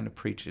that I'm trying to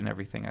preach in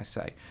everything I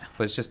say,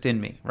 but it's just in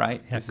me,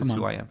 right? Yeah, this is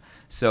who I am.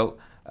 So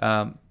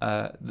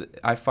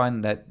I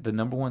find that the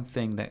number one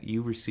thing that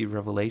you receive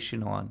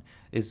revelation on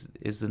is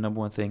the number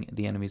one thing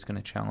the enemy is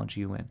going to challenge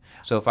you in.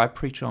 So if I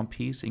preach on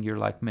peace and you're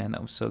like, man,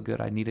 that was so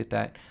good, I needed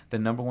that, the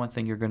number one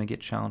thing you're going to get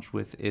challenged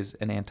with is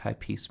an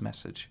anti-peace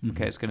message.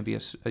 Okay, it's going to be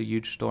a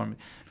huge storm,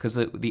 because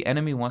the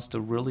enemy wants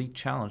to really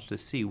challenge to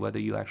see whether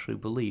you actually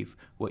believe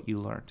what you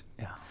learned.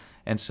 Yeah.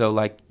 And so,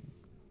 like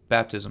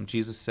baptism,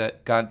 Jesus said,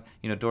 God,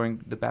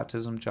 during the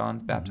baptism, John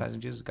baptizing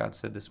Jesus, God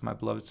said, "This is my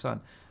beloved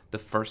Son." The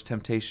first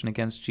temptation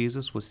against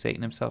Jesus was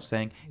Satan himself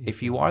saying,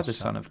 if you are the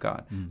Son of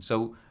God.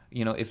 So,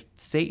 if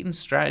Satan's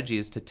strategy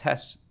is to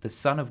test the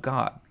Son of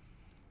God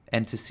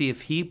and to see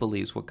if he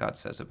believes what God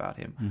says about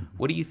him,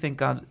 what do you think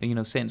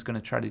Satan's going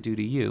to try to do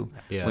to you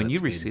when you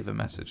receive a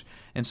message?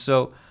 And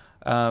so,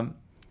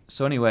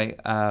 anyway,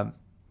 I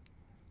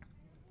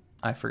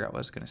forgot what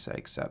I was going to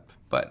say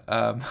but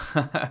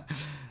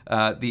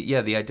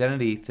the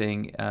identity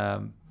thing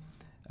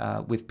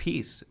with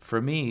peace,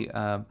 for me,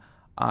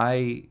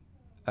 I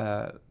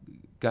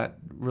got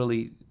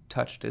really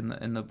touched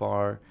in the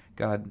bar.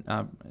 God,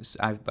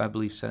 I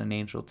believe, sent an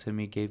angel to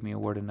me, gave me a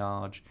word of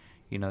knowledge.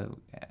 You know,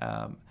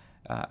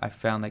 I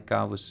found that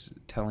God was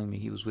telling me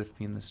He was with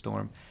me in the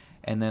storm.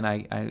 And then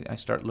I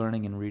start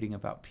learning and reading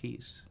about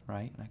peace,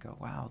 right? And I go,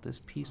 wow, this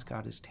peace,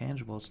 God, is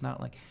tangible. It's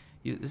not like,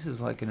 this is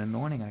like an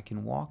anointing I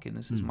can walk in.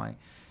 This is my,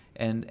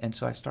 and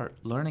so I start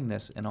learning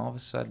this, and all of a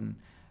sudden,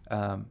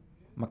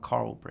 my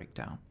car will break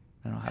down.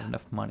 I don't have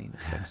enough money to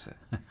fix it.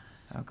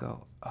 I'll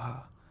go,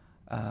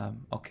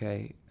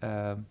 okay,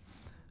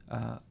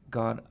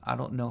 God, I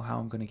don't know how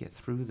I'm going to get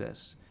through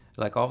this.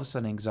 Like all of a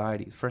sudden,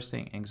 anxiety. First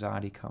thing,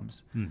 anxiety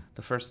comes.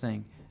 The first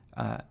thing,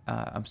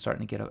 I'm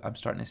starting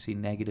to see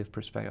negative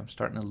perspective. I'm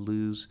starting to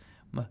lose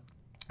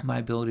my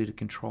ability to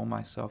control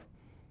myself.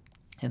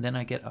 And then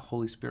I get a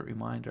Holy Spirit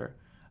reminder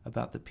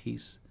about the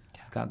peace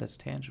of God that's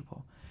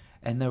tangible.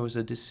 And there was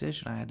a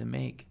decision I had to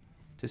make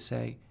to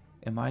say,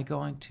 am I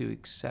going to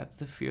accept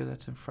the fear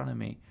that's in front of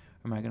me,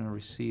 or am I going to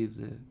receive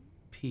the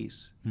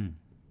peace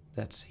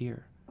that's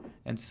here?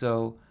 And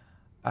so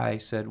I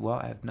said, well,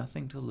 I have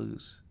nothing to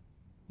lose.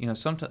 You know,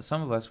 some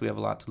of us, we have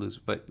a lot to lose,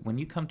 but when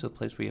you come to a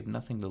place where you have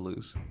nothing to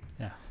lose,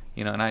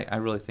 you know, and I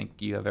really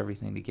think you have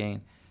everything to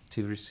gain,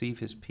 to receive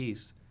His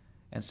peace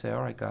and say,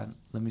 all right, God,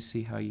 let me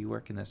see how you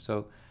work in this.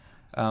 So,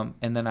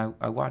 and then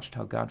I watched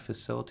how God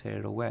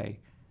facilitated a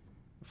way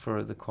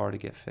for the car to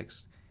get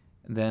fixed.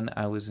 And then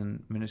I was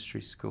in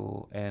ministry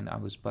school, and I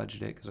was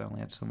budgeted because I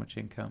only had so much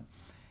income.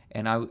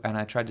 And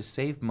I tried to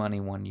save money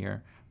one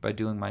year by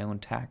doing my own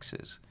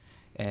taxes.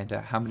 And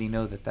how many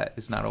know that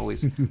is not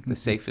always the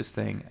safest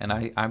thing? And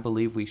I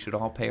believe we should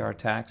all pay our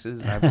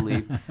taxes. I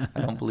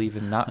don't believe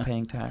in not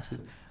paying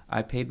taxes.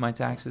 I paid my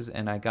taxes,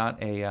 and I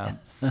got and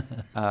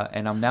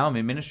I'm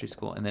in ministry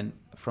school. And then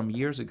from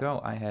years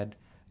ago, I had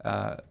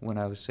when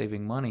I was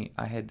saving money,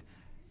 I had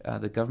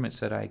the government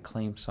said I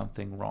claimed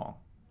something wrong.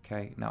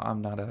 Okay, now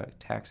I'm not a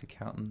tax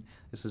accountant.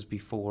 This is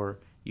before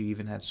you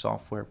even had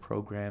software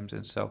programs,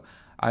 and so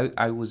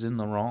I was in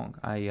the wrong.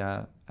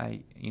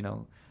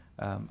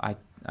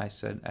 I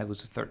said it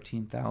was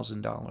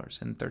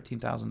 $13,000, and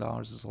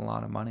 $13,000 is a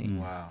lot of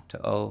money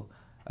to owe,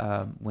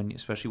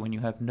 especially when you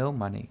have no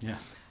money. Yeah.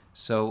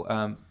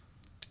 So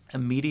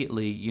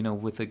immediately, you know,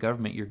 with the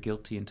government, you're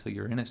guilty until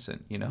you're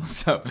innocent. You know,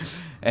 so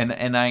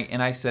and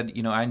I said,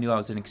 you know, I knew I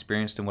was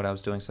inexperienced in what I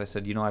was doing, so I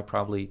said, you know, I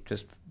probably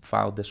just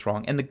filed this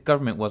wrong. And the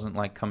government wasn't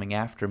like coming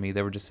after me;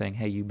 they were just saying,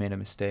 hey, you made a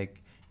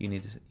mistake. You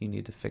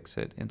need to fix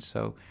it. And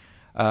so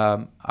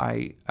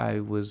I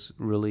was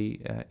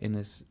really in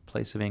this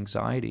place of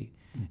anxiety.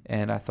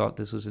 And I thought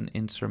this was an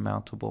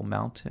insurmountable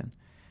mountain.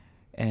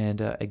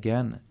 And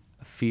again,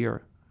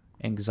 fear,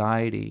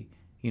 anxiety,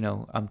 you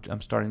know,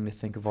 I'm starting to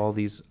think of all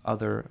these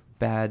other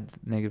bad,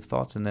 negative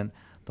thoughts. And then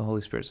the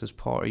Holy Spirit says,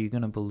 Paul, are you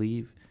going to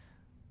believe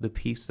the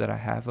peace that I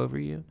have over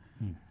you?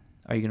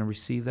 Are you going to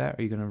receive that? Or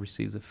are you going to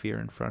receive the fear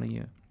in front of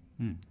you?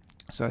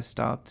 So I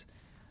stopped.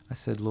 I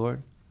said,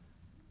 Lord,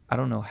 I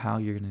don't know how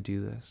you're going to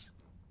do this.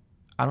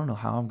 I don't know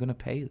how I'm going to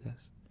pay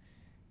this.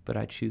 But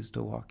I choose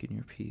to walk in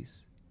your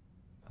peace.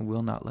 I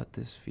will not let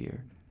this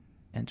fear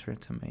enter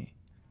into me.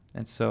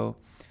 And so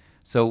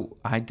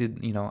I did,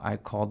 you know, I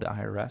called the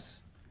IRS,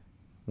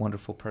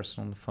 wonderful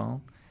person on the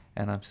phone,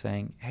 and I'm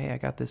saying, hey, I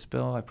got this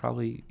bill. I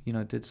probably, you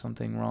know, did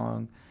something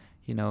wrong,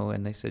 you know,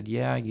 and they said,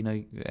 yeah, you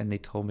know, and they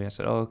told me, I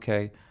said, oh,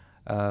 okay.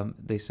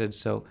 They said,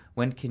 so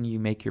when can you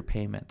make your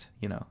payment,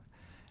 you know?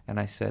 And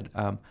I said,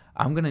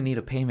 I'm going to need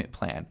a payment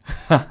plan.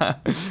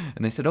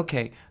 And they said,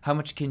 okay, how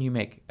much can you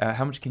make?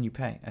 How much can you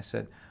pay? I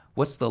said,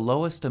 what's the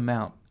lowest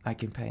amount I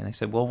can pay? And they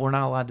said, well, we're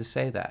not allowed to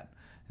say that.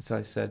 And so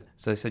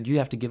they said, you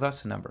have to give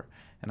us a number.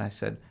 And I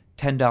said,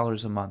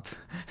 $10 a month.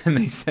 And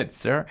they said,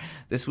 sir,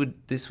 this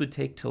would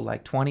take till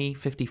like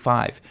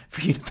 2055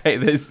 for you to pay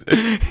this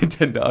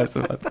 $10 a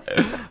month.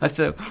 I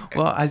said,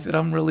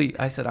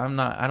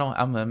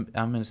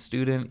 I'm a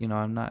student, you know,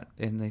 I'm not.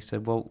 And they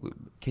said, well,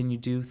 can you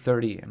do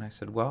 30? And I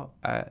said, well,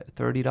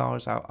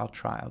 $30, I'll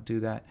try, I'll do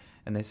that.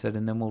 And they said,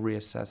 and then we'll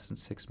reassess in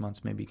 6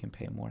 months, maybe you can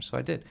pay more. So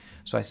I did.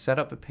 So I set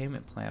up a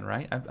payment plan,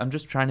 right? I'm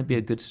just trying to be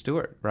a good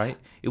steward, right?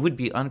 It would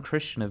be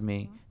unchristian of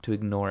me to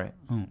ignore it.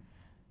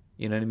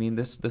 You know what I mean?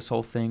 This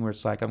whole thing where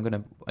it's like I'm going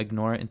to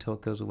ignore it until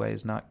it goes away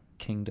is not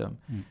kingdom.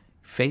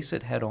 Face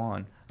it head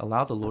on.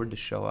 Allow the Lord to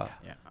show up.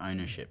 Yeah,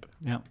 ownership.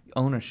 Yeah,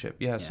 ownership.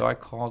 Yeah. So I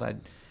called.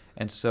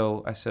 And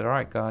so I said, all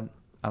right, God,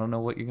 I don't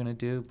know what you're going to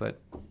do,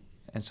 but.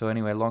 And so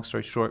anyway, long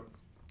story short,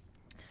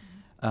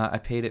 I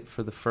paid it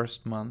for the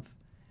first month,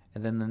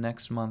 and then the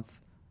next month,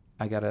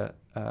 I got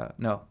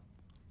no,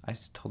 I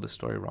told the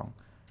story wrong.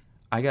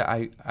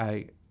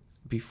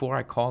 Before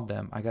I called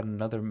them, I got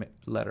another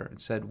letter.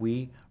 It said,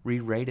 we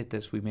re-rated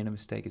this. We made a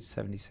mistake. It's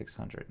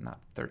 $7,600, not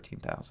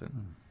 $13,000.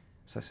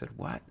 So I said,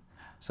 what?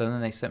 So then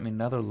they sent me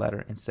another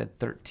letter and said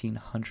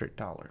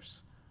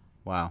 $1,300.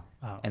 Wow.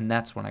 And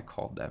that's when I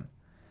called them.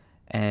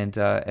 And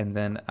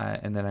then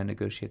I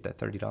negotiated that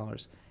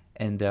 $30.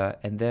 And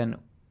then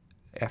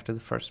after the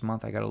first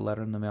month, I got a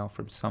letter in the mail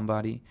from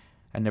somebody.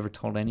 I never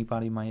told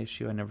anybody my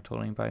issue. I never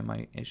told anybody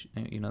my issue,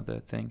 you know, the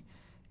thing.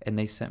 And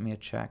they sent me a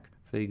check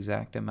for the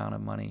exact amount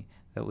of money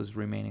that was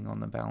remaining on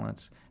the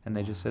balance. And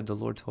they just said, the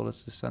Lord told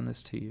us to send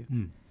this to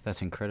you.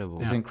 That's incredible.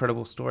 It's an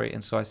incredible story.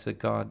 And so I said,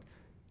 God,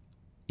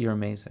 you're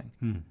amazing.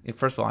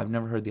 First of all, I've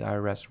never heard the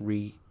IRS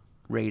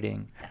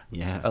re-rating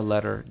a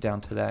letter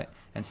down to that.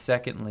 And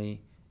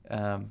secondly,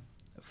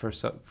 for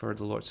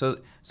the Lord. So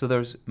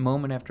there's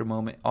moment after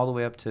moment, all the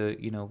way up to,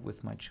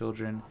 with my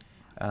children,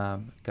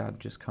 God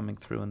just coming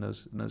through in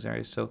those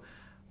areas. So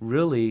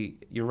really,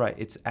 you're right.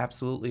 It's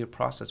absolutely a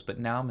process. But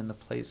now I'm in the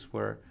place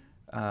where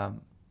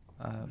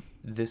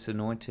this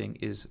anointing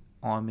is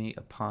on me,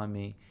 upon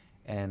me,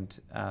 and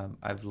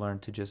I've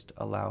learned to just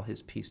allow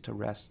His peace to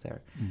rest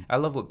there. I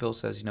love what Bill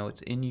says,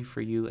 it's in you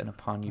for you and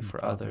upon you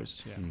for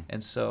others.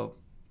 And so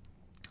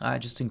I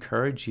just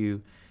encourage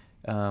you,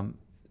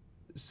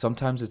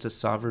 sometimes it's a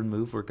sovereign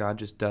move where God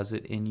just does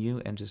it in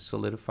you and just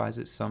solidifies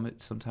it.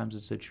 Sometimes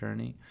it's a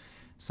journey.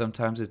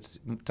 Sometimes it's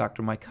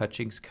Dr. Mike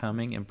Hutchings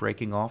coming and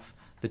breaking off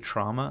the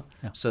trauma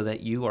so that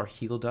you are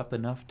healed up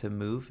enough to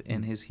move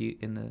in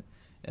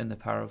in the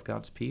power of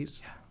God's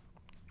peace.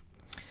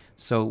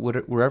 So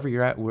wherever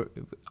you're at,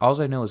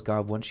 all I know is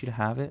God wants you to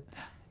have it.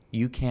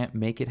 You can't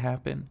make it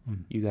happen.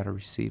 You got to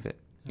receive it.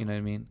 You know what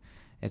I mean?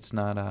 It's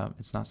not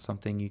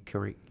something you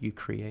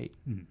create.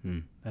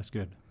 That's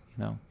good.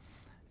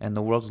 And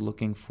the world's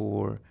looking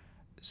for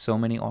so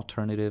many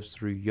alternatives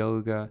through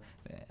yoga,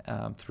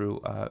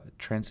 through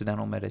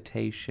transcendental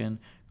meditation,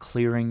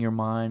 clearing your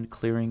mind,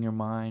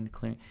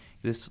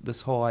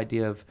 this whole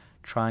idea of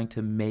trying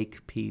to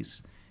make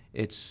peace.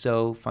 It's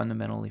so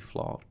fundamentally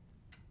flawed.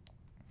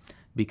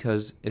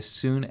 Because as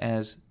soon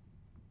as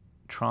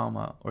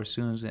trauma or as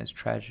soon as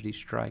tragedy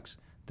strikes,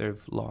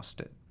 they've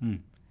lost it.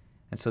 And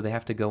so they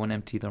have to go and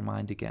empty their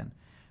mind again.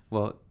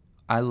 Well,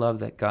 I love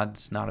that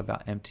God's not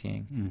about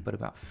emptying, but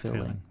about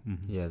filling.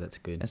 Yeah, that's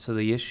good. And so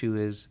the issue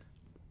is,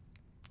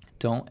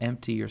 don't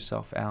empty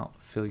yourself out,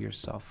 fill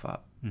yourself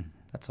up.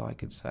 That's all I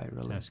can say,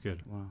 really. That's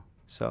good. Wow.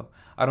 So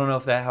I don't know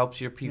if that helps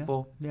your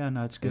people. Yeah,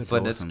 no, it's good.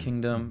 But awesome. it's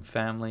kingdom,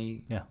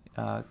 family,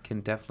 can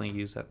definitely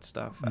use that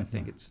stuff. I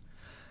think it's,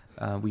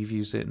 we've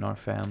used it in our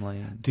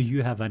family. Do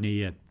you have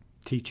any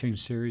teaching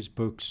series,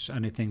 books,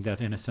 anything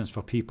that, in a sense,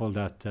 for people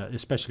that,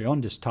 especially on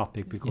this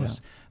topic,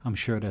 because I'm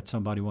sure that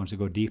somebody wants to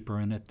go deeper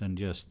in it than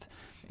just...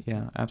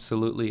 Yeah,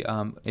 absolutely.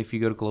 If you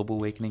go to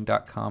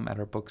globalawakening.com at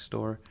our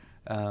bookstore,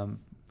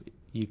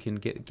 you can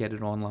get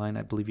it online.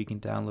 I believe you can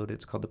download it.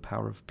 It's called The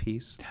Power of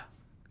Peace. Yeah,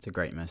 it's a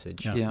great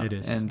message. Yeah, it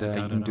is. And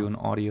you can do an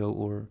audio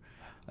or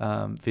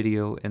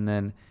video. And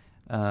then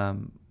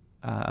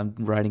I'm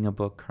writing a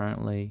book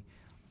currently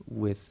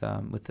with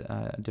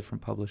a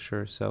different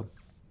publisher. So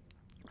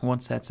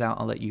once that's out,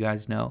 I'll let you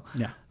guys know.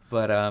 Yeah.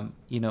 But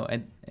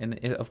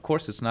of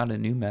course, it's not a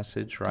new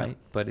message, right?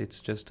 Yeah. But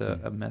it's just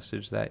a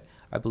message that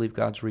I believe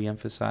God's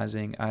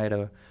re-emphasizing. I had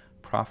a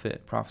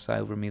prophet prophesy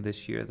over me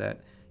this year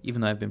that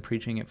even though I've been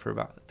preaching it for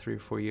about 3 or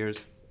 4 years,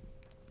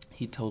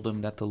 he told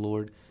him that the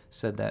Lord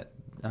said that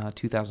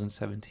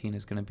 2017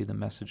 is going to be the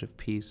message of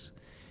peace.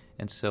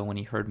 And so when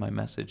he heard my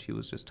message, he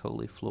was just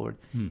totally floored.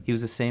 He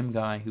was the same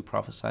guy who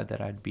prophesied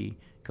that I'd be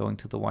going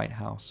to the White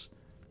House.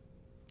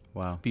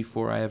 Wow.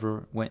 Before I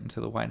ever went into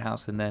the White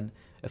House. And then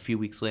a few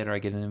weeks later, I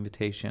get an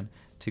invitation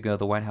to go to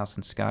the White House,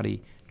 and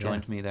Scotty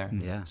joined me there.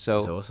 Yeah,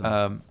 so that's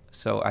awesome.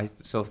 So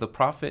if the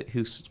prophet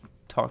who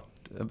talked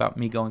about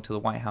me going to the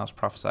White House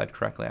prophesied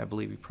correctly, I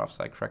believe he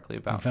prophesied correctly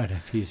about the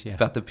peace. Yeah.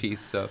 About the peace.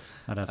 So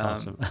that's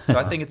awesome. So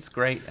I think it's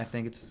great. I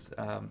think it's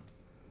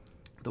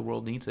the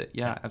world needs it.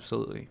 Yeah,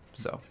 absolutely.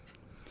 So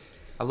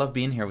I love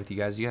being here with you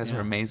guys. You guys are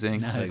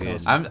amazing. No, so good.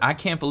 Awesome. I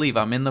can't believe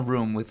I'm in the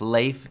room with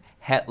Leif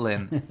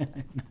Hetland.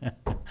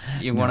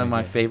 You're one of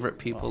my favorite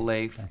people,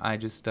 Leif. I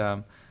just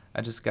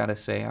gotta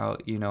say how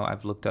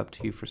I've looked up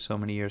to you for so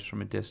many years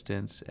from a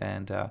distance,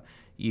 and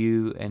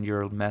you and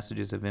your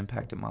messages have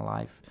impacted my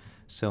life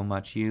so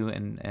much. You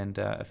and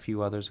a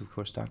few others, of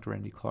course, Dr.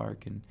 Randy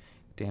Clark and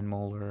Dan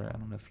Moeller. I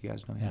don't know if you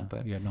guys know him,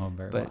 but know him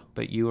very well.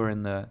 But you are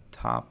in the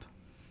top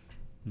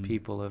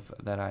people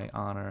that I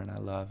honor and I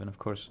love, and of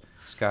course,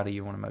 Scotty,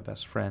 you're one of my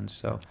best friends.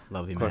 So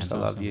love you, of course, man.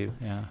 I love you.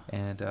 Yeah.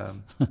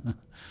 And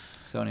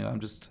so anyway, I'm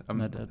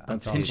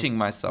that's pinching awesome.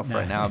 myself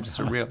right now. I'm just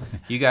awesome.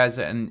 You guys,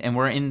 and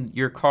we're in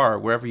your car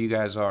wherever you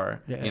guys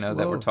are. Yeah,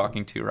 that we're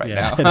talking to right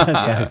now.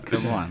 Yeah,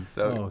 come on.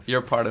 So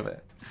you're part of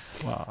it.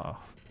 Wow.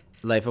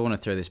 Leif, I want to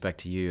throw this back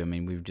to you. I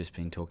mean, we've just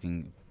been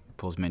talking.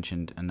 Paul's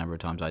mentioned a number of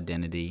times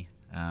identity,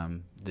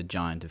 the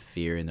giant of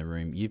fear in the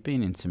room. You've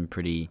been in some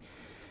pretty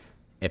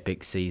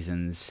epic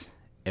seasons,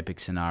 epic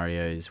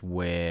scenarios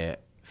where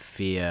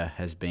fear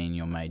has been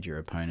your major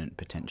opponent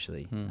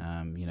potentially.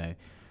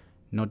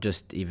 Not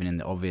just even in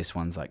the obvious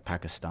ones like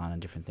Pakistan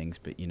and different things,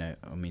 but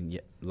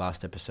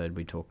last episode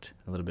we talked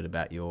a little bit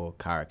about your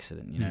car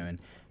accident, and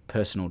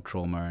personal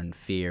trauma and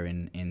fear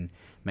in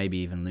maybe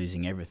even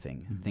losing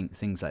everything,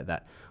 things like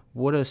that.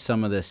 What are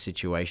some of the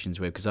situations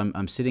where, because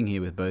I'm sitting here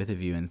with both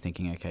of you and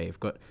thinking, okay, you've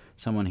got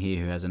someone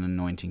here who has an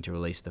anointing to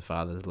release the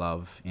Father's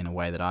love in a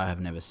way that I have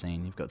never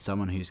seen. You've got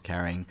someone who's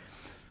carrying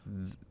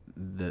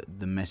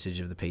the message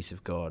of the peace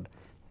of God.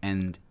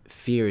 And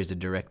fear is a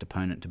direct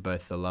opponent to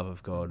both the love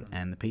of God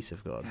and the peace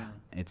of God.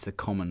 Yeah. It's the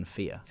common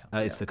fear. Yeah.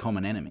 It's the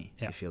common enemy,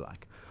 Yeah. if you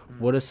like.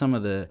 What are some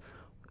of the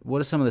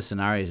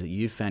scenarios that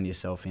you've found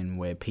yourself in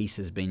where peace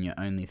has been your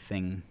only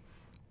thing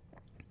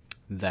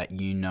that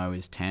you know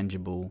is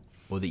tangible,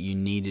 or that you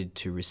needed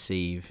to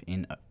receive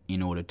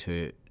in order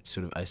to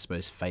sort of, I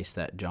suppose, face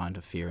that giant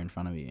of fear in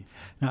front of you?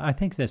 Now, I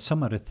think that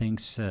some of the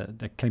things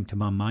that came to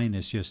my mind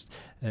is just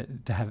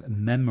to have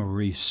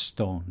memory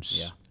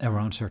stones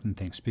around certain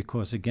things,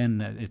 because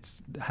again,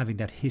 it's having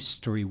that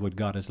history with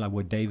God. It's like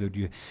with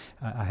David,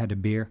 I had a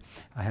bear,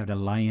 I had a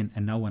lion,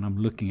 and now when I'm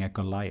looking at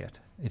Goliath,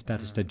 if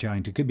that is the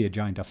giant, it could be a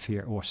giant of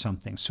fear or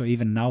something. So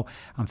even now,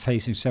 I'm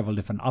facing several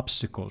different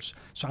obstacles.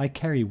 So I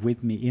carry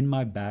with me in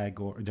my bag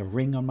or the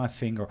ring on my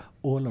finger,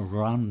 all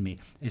around me,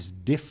 is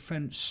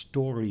different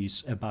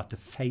stories about the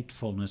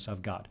faithfulness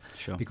of God.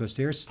 Sure. Because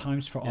there's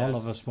times for all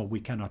of us where we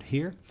cannot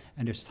hear,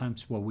 and there's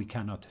times where we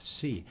cannot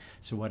see.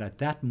 So what at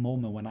that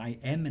moment, when I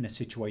am in a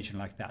situation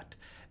like that,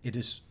 it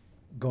is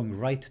going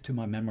right to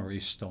my memory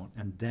stone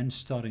and then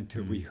starting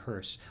to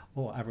rehearse.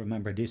 Oh, I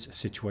remember this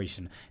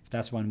situation. If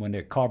that's when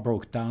the car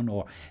broke down,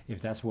 or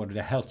if that's what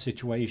the health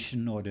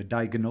situation or the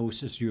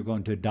diagnosis, you're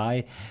going to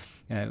die.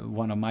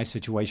 One of my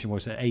situation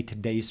was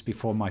 8 days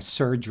before my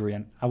surgery,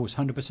 and I was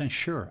 100%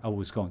 sure I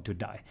was going to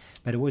die.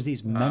 But it was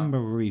these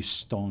memory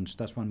stones.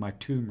 That's when my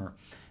tumor.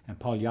 And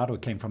Paul Yado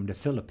came from the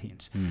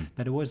Philippines.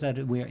 But it was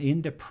that we are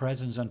in the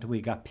presence until we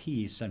got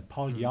peace. And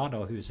Paul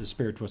Yado, who is a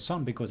spiritual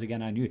son, because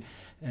again, I knew,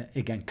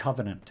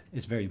 covenant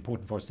is very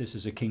important for us. This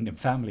is a kingdom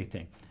family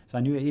thing. So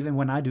I knew even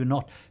when I do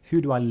not,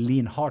 who do I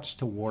lean hearts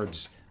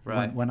towards?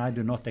 Right. When I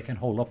do not, they can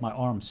hold up my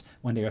arms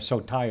when they are so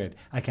tired.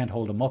 I can't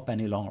hold them up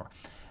any longer.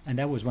 And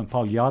that was when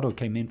Paul Yado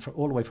came in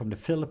all the way from the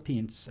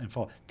Philippines, and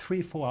for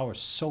 3-4 hours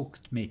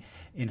soaked me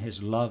in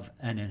his love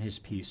and in his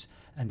peace.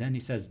 And then he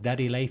says,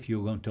 Daddy Leif,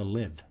 you're going to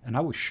live. And I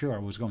was sure I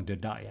was going to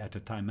die at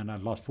the time. And I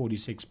lost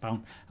 46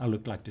 pounds. I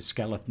looked like the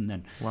skeleton.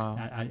 And Wow.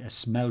 I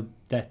smelled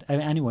death.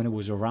 Anyone who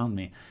was around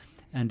me.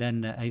 And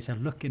then he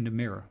said, look in the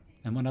mirror.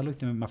 And when I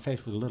looked at him, my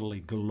face was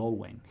literally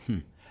glowing.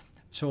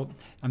 So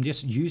I'm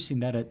just using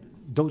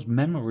those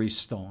memory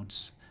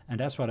stones. And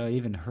that's what I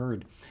even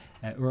heard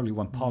early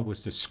when Paul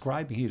was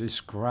describing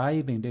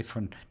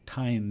different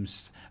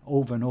times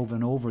over and over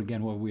and over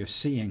again where we're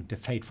seeing the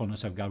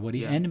faithfulness of God. What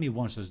the enemy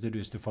wants us to do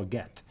is to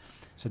forget.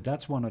 So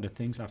that's one of the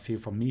things I feel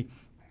for me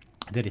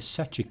that is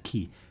such a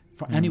key.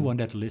 For anyone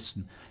that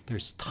listen,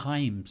 there's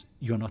times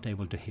you're not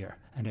able to hear,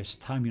 and there's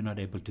time you're not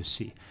able to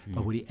see.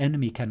 But what the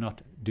enemy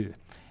cannot do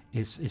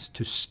is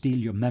to steal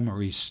your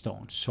memory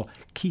stones. So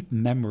keep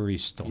memory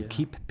stones,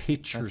 keep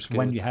pictures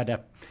when you had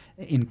that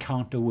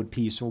encounter with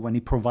peace, or when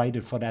he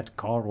provided for that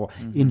car, or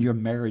in your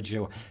marriage,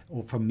 or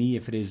for me,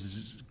 if it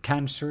is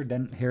cancer,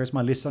 then here's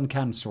my list on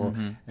cancer.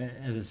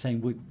 As I'm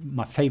saying,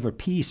 my favorite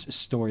peace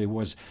story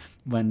was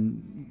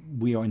when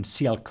we are in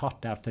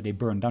Sialkot after they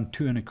burned down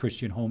 200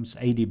 Christian homes,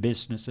 80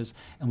 businesses,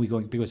 and we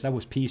going, because that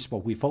was peace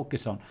what we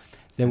focus on.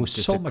 There was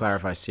just so to much.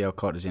 clarify,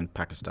 Sialkot is in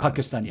Pakistan.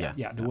 Pakistan,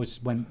 yeah. There was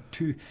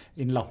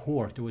in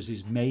Lahore, there was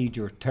this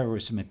major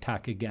terrorism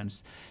attack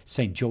against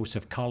St.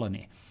 Joseph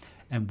Colony.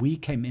 And we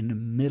came in the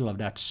middle of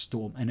that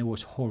storm, and it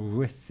was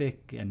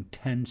horrific and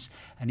tense.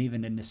 And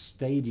even in the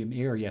stadium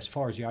area, as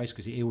far as your eyes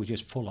could see, it was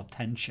just full of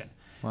tension.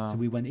 Wow. So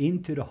we went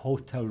into the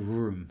hotel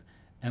room,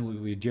 and we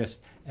were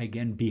just,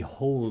 again,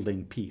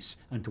 beholding peace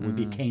until we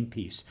became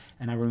peace.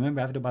 And I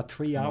remember after about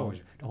 3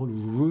 hours, the whole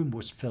room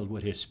was filled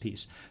with his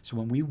peace. So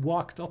when we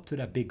walked up to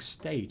that big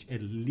stage,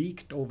 it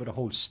leaked over the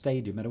whole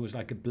stadium, and it was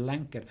like a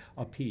blanket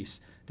of peace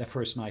that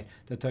first night.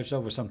 That touched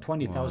over some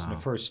 20,000 the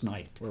first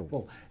night.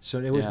 Whoa. So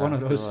it was one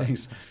of those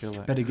things.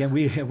 But again,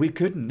 we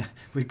couldn't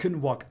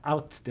walk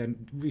out there.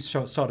 We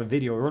saw the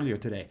video earlier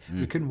today.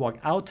 We couldn't walk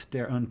out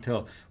there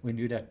until we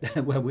knew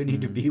that where we need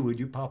to be with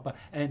you, Papa,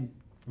 and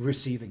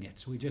receiving it.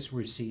 So we just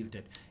received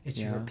it. It's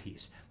your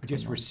peace. We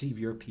just receive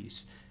your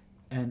peace.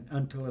 And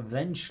until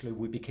eventually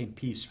we became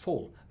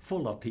peaceful,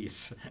 full of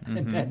peace.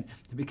 And then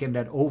it became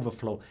that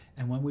overflow.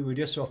 And when we were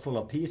just so full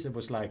of peace, it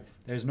was like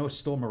there's no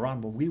storm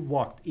around. When we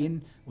walked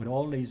in with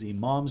all these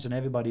imams and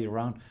everybody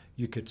around,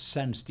 you could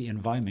sense the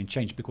environment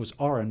change, because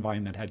our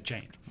environment had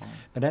changed. Wow.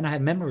 But then I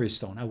have memory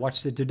stone. I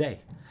watched it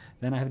today.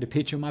 Then I have the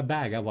picture in my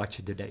bag. I watch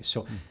it today.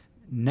 So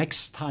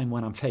next time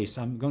when I'm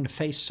going to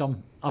face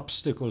some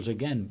obstacles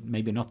again,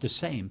 maybe not the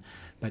same,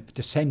 but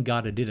the same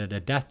God that did it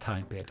at that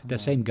time, Peter. The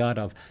same God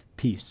of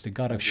peace, the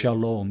God of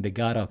shalom, the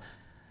God of,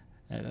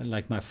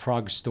 like my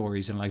frog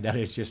stories and like that.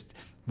 It's just,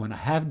 when I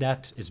have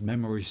that, it's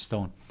memory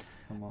stone.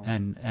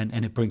 And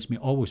it brings me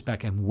always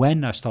back. And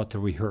when I start to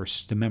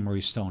rehearse the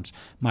memory stones,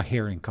 my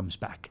hearing comes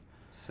back.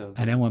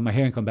 And then when my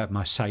hearing comes back,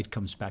 my sight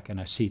comes back, and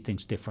I see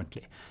things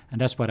differently.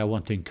 And that's what I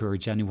want to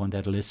encourage anyone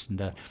that listens,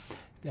 that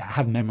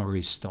have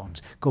memory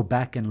stones. Go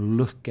back and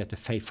look at the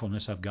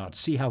faithfulness of God.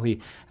 See how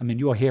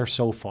you are here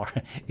so far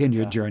in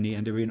your journey,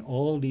 and there are in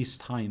all these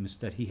times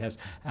that he has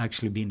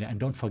actually been there. And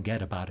don't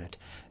forget about it.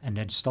 And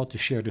then start to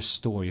share the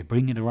story.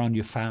 Bring it around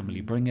your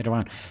family. Bring it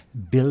around.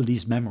 Build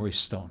these memory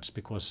stones,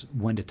 because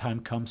when the time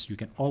comes, you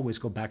can always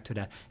go back to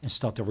that and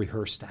start to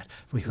rehearse that.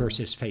 Rehearse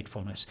his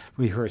faithfulness.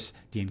 Rehearse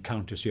the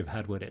encounters you've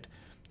had with it.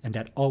 And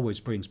that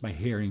always brings my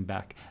hearing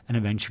back and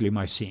eventually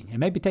my seeing. It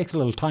maybe takes a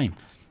little time,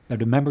 but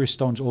the memory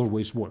stones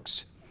always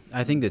works.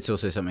 I think that's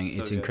also something,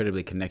 it's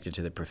incredibly connected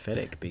to the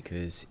prophetic,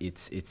 because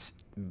it's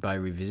by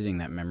revisiting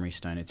that memory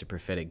stone, it's a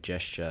prophetic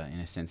gesture in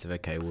a sense of,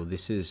 okay, well,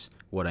 this is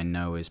what I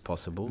know is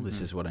possible.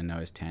 This is what I know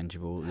is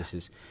tangible. This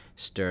is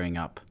stirring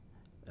up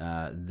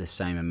the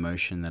same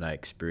emotion that I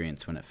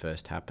experienced when it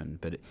first happened.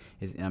 But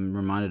I'm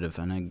reminded of,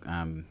 I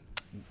know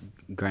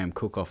Graham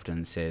Cook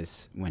often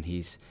says when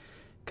he's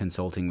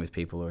consulting with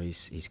people, or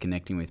he's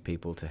connecting with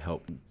people to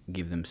help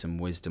give them some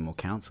wisdom or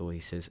counsel, he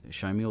says,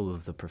 show me all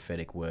of the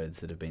prophetic words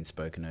that have been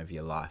spoken over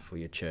your life or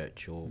your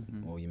church or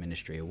your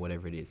ministry or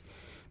whatever it is,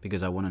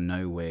 because I want to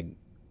know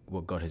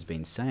what God has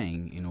been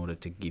saying in order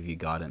to give you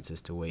guidance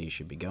as to where you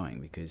should be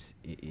going, because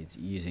it's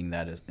using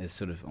that as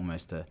sort of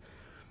almost a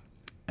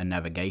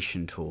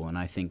navigation tool. And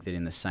I think that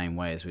in the same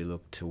way as we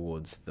look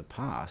towards the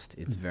past,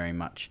 it's very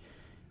much,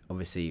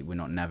 obviously we're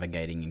not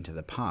navigating into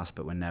the past,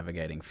 but we're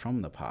navigating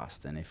from the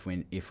past. And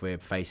if we're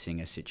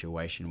facing a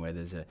situation where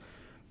there's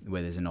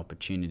an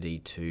opportunity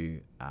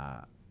to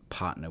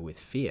partner with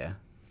fear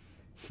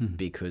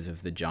because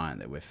of the giant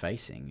that we're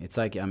facing, it's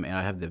like, I mean,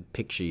 I have the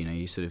picture,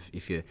 you sort of,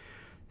 if you're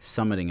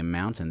summiting a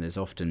mountain, there's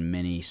often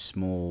many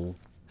small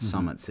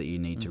summits that you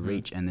need to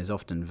reach, and there's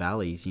often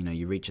valleys.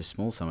 You reach a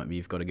small summit, but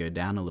you've got to go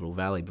down a little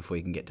valley before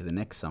you can get to the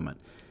next summit.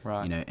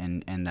 Right.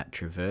 And that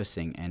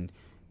traversing, and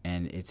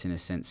it's in a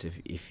sense of,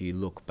 if you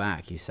look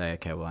back, you say,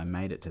 okay, well, I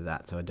made it to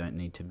that, so I don't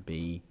need to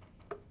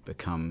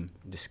become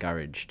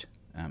discouraged.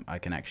 I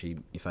can actually,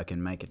 if I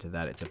can make it to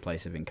that, it's a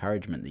place of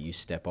encouragement that you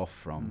step off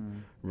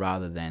from,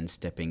 rather than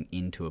stepping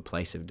into a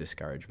place of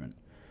discouragement.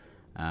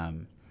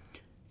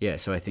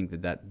 So I think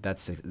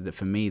that's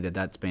for me,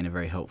 that's been a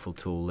very helpful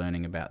tool,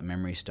 learning about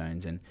memory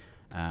stones. And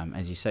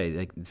as you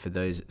say, for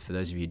those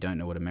of you who don't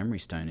know what a memory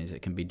stone is,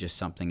 it can be just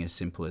something as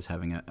simple as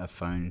having a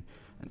phone,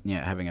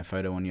 having a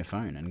photo on your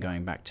phone and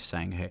going back to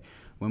saying, hey,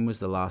 when was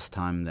the last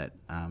time that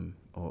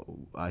or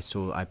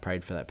I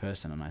prayed for that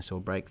person and I saw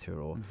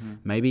breakthrough, or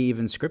maybe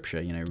even scripture,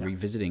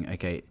 revisiting,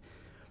 okay,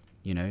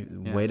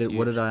 what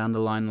did I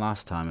underline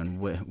last time, and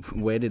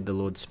where did the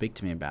Lord speak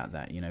to me about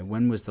that?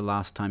 When was the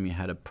last time you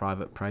had a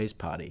private praise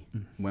party?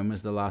 When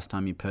was the last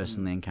time you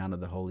personally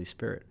encountered the Holy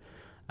Spirit?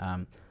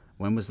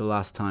 When was the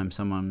last time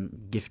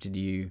someone gifted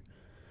you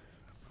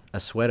a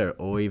sweater,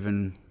 or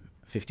even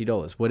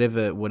 $50,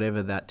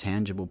 whatever that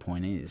tangible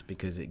point is,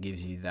 because it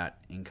gives you that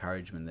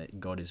encouragement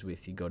that God is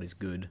with you, God is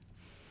good.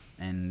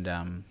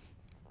 And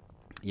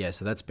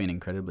so that's been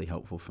incredibly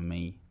helpful for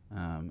me.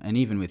 And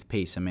even with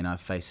peace, I mean,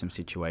 I've faced some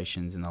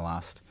situations in the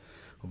last,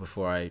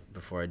 before I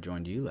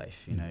joined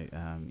ULAIF,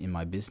 in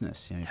my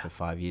business. For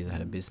 5 years I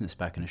had a business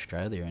back in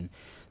Australia, and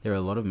there are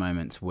a lot of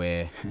moments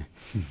where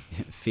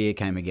fear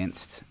came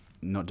against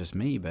not just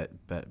me, but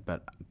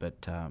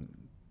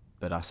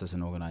us as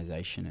an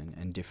organisation,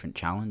 and different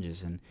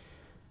challenges. And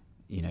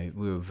we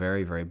were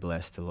very, very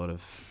blessed. A lot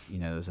of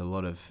there was a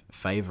lot of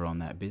favour on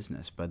that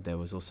business, but there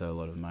was also a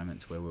lot of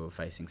moments where we were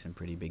facing some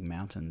pretty big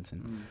mountains,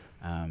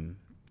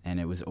 and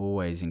it was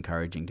always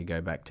encouraging to go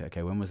back to,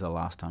 okay, when was the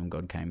last time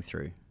God came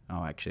through?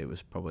 Oh, actually, it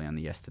was probably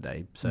only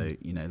yesterday. So,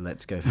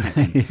 let's go back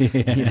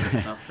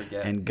and, not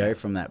forget. And go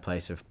from that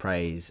place of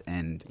praise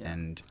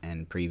and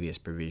previous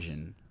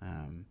provision.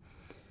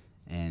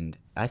 And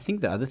I think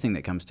the other thing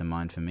that comes to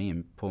mind for me,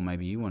 and Paul,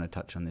 maybe you want to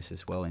touch on this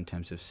as well in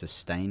terms of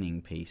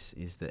sustaining peace,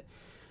 is that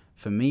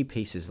for me,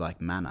 peace is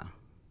like manna.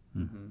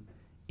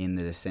 In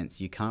the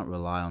sense, you can't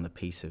rely on the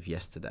peace of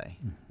yesterday.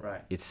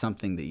 Right. It's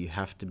something that you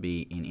have to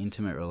be in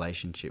intimate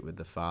relationship with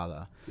the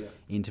Father,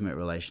 intimate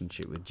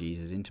relationship with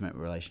Jesus, intimate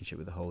relationship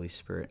with the Holy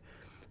Spirit,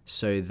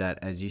 so that,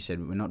 as you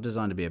said, we're not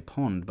designed to be a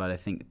pond, but I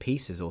think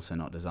peace is also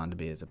not designed to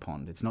be as a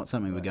pond. It's not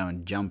something we go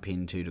and jump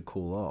into to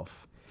cool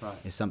off. Right.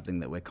 It's something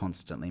that we're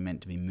constantly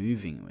meant to be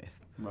moving with.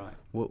 Right.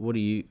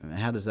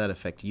 How does that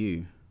affect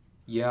you?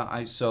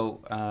 Yeah,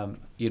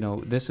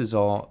 this is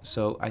all,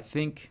 so I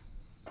think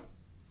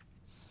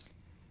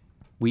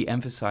we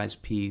emphasize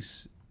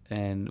peace,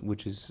 and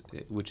which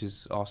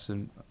is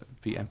awesome,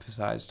 be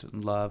emphasized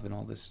in love and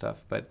all this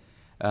stuff. But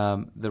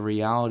the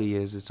reality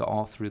is, it's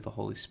all through the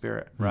Holy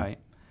Spirit, right?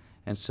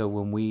 And so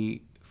when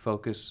we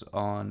focus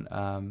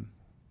on,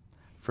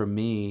 for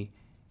me,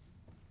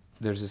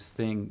 there's this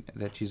thing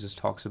that Jesus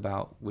talks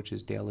about, which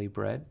is daily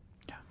bread.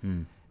 Yeah.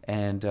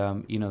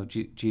 And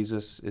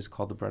Jesus is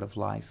called the bread of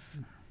life.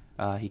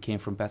 He came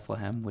from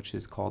Bethlehem, which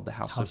is called the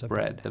house of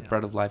bread. The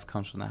bread of life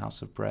comes from the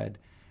house of bread.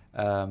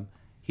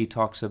 He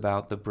talks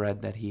about the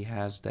bread that he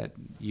has that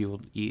you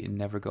will eat and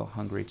never go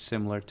hungry. It's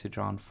similar to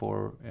John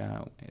 4,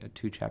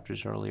 2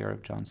 chapters earlier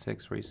of John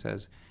 6, where he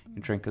says,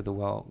 "You drink of the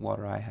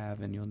water I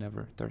have, and you'll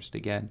never thirst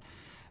again."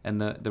 And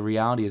the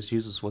reality is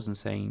Jesus wasn't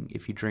saying,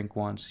 if you drink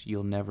once,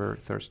 you'll never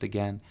thirst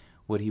again.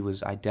 What he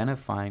was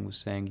identifying was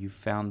saying, you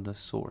found the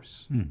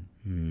source.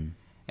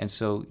 And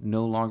so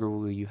no longer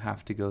will you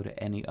have to go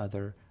to any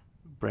other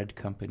bread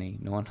company.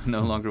 No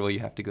longer will you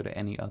have to go to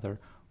any other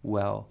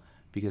well,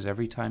 because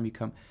every time you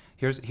come,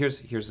 here's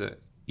a,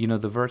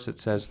 the verse that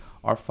says,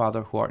 Our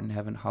Father who art in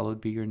heaven, hallowed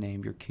be your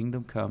name. Your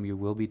kingdom come, your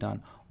will be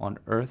done on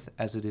earth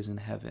as it is in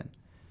heaven.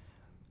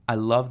 I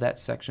love that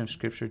section of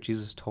Scripture.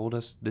 Jesus told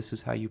us this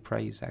is how you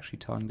pray. He's actually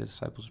telling the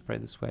disciples to pray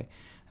this way.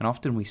 And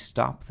often we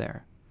stop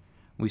there.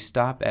 We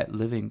stop at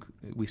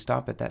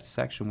that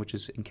section, which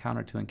is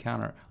encounter to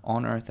encounter,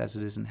 on earth as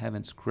it is in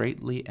heaven. It's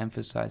greatly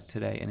emphasized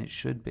today, and it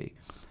should be.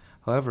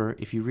 However,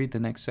 if you read the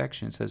next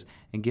section, it says,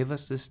 and give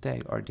us this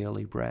day our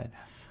daily bread,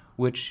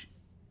 which,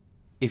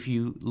 if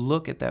you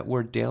look at that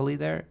word daily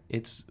there,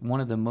 it's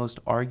one of the most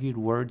argued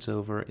words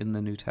over in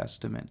the New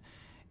Testament.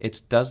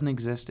 It doesn't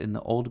exist in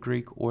the Old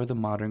Greek or the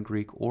Modern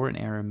Greek or in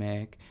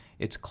Aramaic.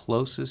 It's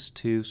closest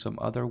to some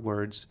other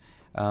words.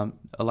 A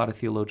lot of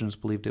theologians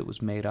believed it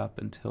was made up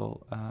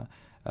until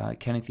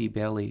Kenneth E.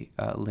 Bailey,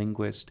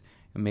 linguist,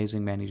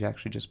 amazing man, he's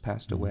actually just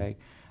passed away,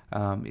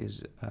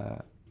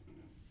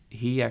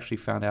 he actually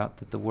found out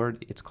that the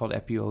word, it's called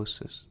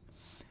epiosis.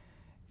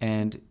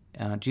 And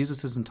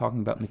Jesus isn't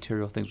talking about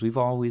material things. We've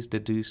always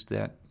deduced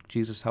that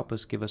Jesus help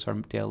us give us our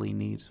daily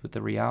needs, but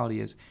the reality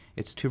is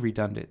it's too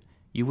redundant.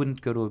 You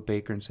wouldn't go to a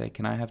baker and say,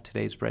 can I have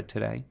today's bread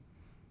today?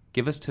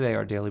 Give us today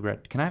our daily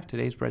bread. Can I have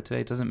today's bread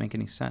today? It doesn't make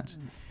any sense.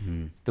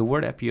 The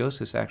word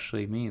epiosis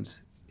actually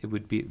means, it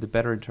would be the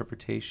better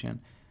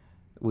interpretation,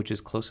 which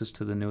is closest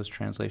to the newest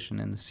translation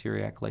in the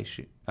Syriac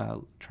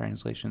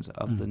translations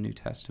of the New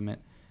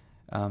Testament.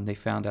 They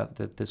found out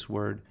that this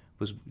word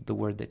was the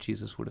word that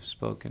Jesus would have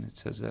spoken. It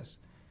says this,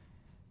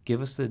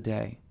 give us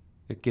today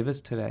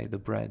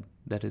the bread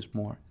that is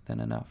more than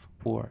enough,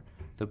 or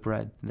the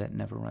bread that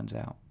never runs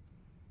out.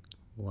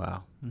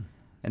 Wow.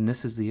 And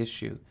this is the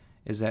issue,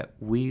 is that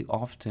we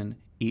often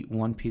eat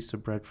one piece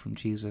of bread from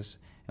Jesus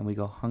and we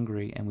go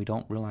hungry, and we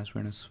don't realize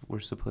we're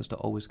supposed to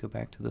always go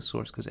back to the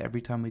source, because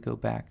every time we go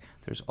back,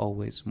 there's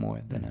always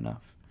more than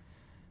enough.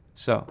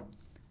 So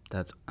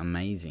that's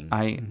amazing.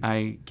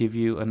 I give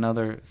you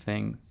another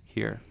thing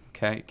here.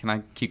 Okay, can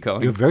I keep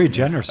going? You're very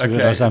generous with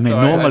us. I mean,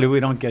 normally we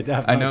don't get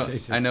that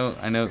much. I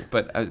know.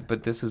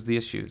 But this is the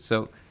issue.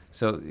 So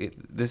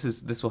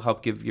this will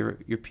help give your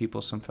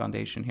people some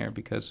foundation here,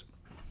 because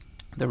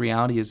the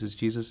reality is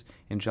Jesus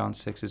in John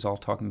 6 is all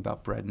talking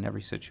about bread in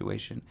every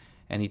situation,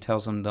 and he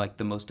tells them like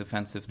the most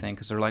offensive thing,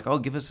 because they're like, oh,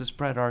 give us this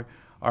bread.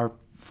 Our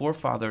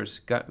forefathers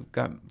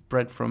got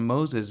bread from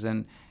Moses,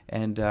 and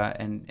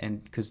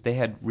because they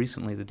had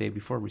recently, the day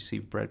before,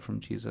 received bread from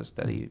Jesus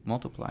that he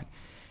multiplied.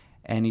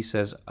 And he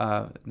says,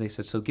 they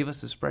said, so give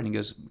us this bread. And he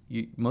goes,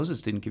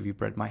 Moses didn't give you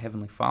bread. My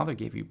heavenly Father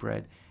gave you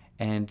bread.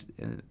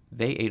 And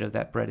they ate of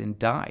that bread and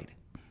died.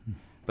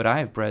 But I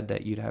have bread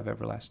that you'd have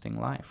everlasting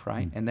life,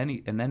 right? And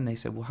then they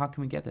said, well, how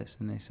can we get this?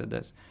 And they said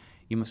this,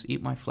 you must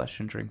eat my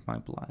flesh and drink my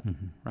blood,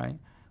 right?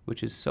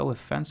 Which is so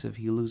offensive.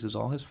 He loses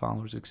all his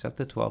followers except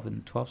the 12. And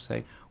the 12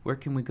 say, where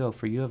can we go?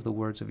 For you have the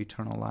words of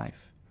eternal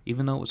life.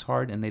 Even though it was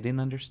hard and they didn't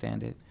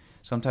understand it,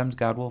 sometimes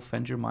God will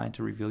offend your mind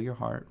to reveal your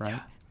heart, right?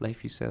 Yeah.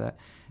 Leif, you say that.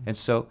 And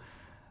so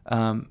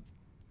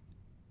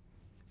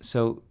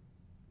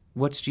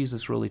what's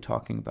Jesus really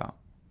talking about?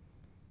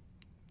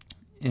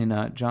 In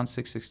John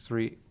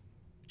 6:63,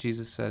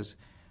 Jesus says,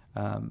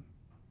 in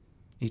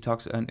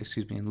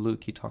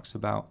Luke, he talks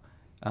about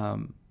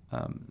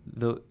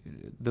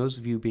those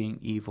of you being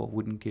evil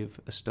wouldn't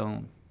give a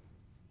stone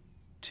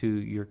to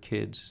your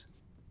kids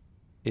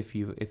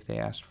if they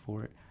asked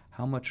for it.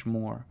 How much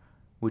more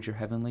would your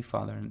heavenly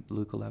Father, in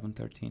Luke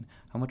 11:13,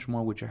 how much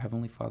more would your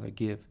heavenly Father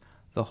give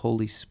the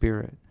Holy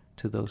Spirit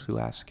to those who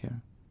ask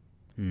him?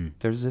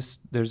 There's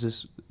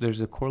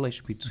a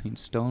correlation between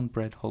stone,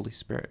 bread, Holy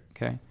Spirit.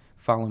 Okay,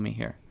 follow me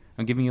here.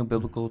 I'm giving you a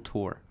biblical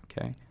tour.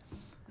 Okay.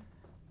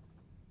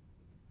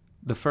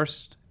 The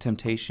first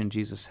temptation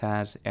Jesus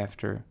has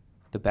after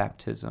the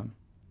baptism,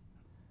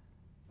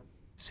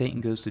 Satan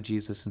goes to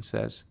Jesus and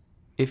says,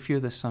 if you're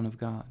the Son of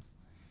God,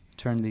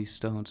 turn these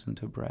stones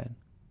into bread.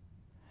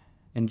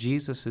 And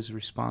Jesus'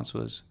 response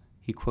was,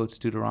 he quotes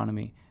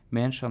Deuteronomy,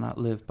 man shall not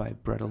live by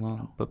bread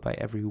alone, but by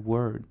every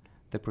word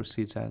that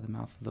proceeds out of the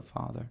mouth of the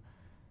Father.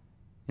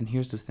 And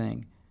here's the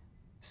thing,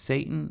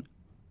 Satan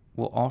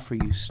will offer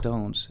you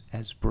stones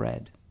as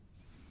bread.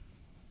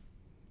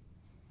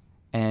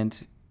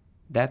 And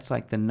that's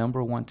like the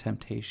number one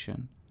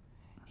temptation.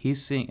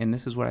 He's seeing, and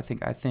this is what I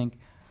think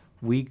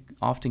we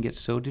often get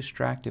so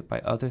distracted by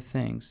other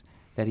things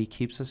that he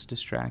keeps us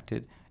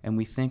distracted, and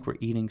we think we're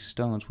eating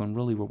stones when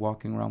really we're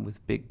walking around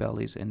with big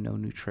bellies and no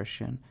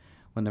nutrition.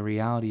 When the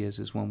reality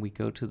is when we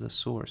go to the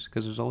source,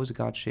 because there's always a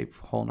God-shaped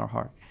hole in our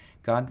heart.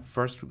 God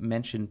first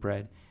mentioned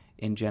bread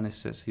in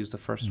Genesis. He was the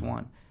first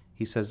one.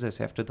 He says this,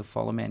 after the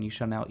fall of man, you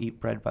shall now eat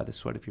bread by the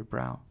sweat of your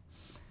brow.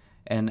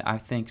 And I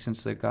think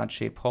since the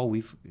God-shaped hole,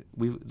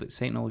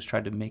 Satan always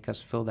tried to make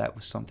us fill that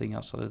with something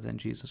else other than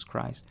Jesus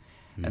Christ.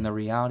 And the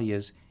reality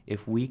is,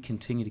 if we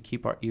continue to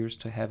keep our ears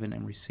to heaven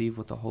and receive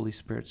what the Holy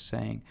Spirit's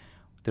saying,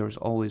 there is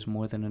always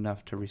more than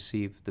enough to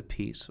receive the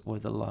peace or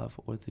the love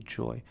or the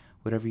joy,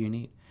 whatever you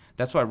need.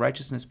 That's why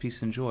righteousness,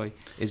 peace, and joy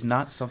is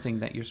not something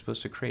that you're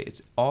supposed to create.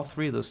 It's all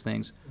three of those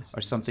things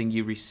are something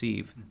you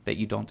receive that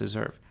you don't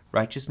deserve.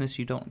 Righteousness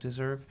you don't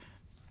deserve,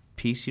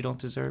 peace you don't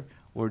deserve,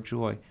 or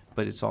joy,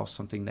 but it's all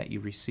something that you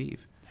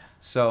receive.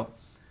 So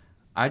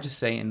I just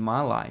say in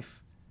my life,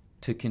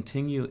 to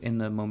continue in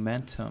the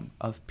momentum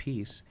of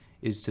peace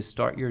is to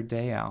start your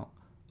day out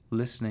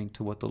listening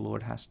to what the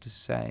Lord has to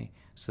say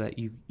so that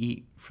you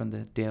eat from the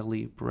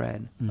daily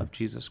bread of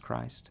Jesus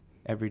Christ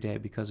every day,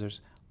 because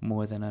there's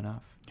more than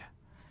enough. Yeah.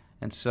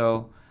 And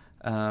so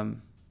I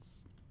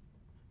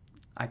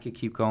could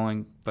keep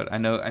going, but I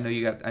know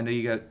you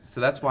got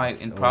so that's why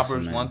in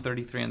Proverbs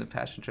 1:33 in the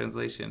Passion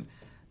Translation,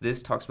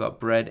 this talks about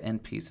bread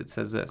and peace. It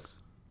says this.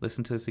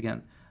 Listen to this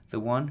again. The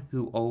one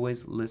who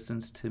always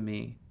listens to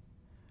me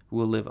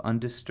will live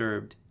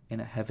undisturbed in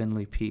a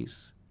heavenly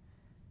peace,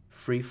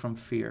 free from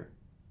fear,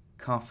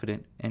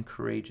 confident and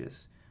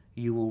courageous.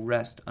 You will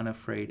rest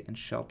unafraid and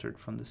sheltered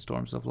from the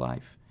storms of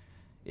life.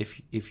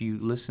 If you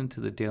listen to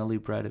the daily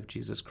bread of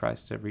Jesus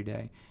Christ every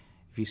day,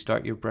 if you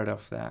start your bread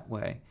off that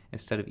way,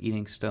 instead of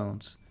eating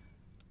stones,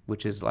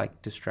 which is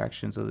like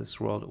distractions of this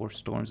world or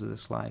storms of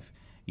this life,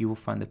 you will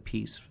find the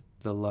peace,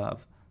 the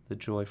love, the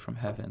joy from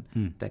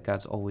heaven that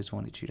God's always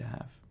wanted you to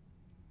have.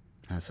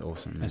 That's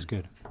awesome, man. That's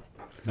good.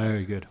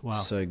 Very good. Wow.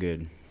 So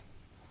good.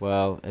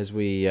 Well, as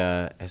we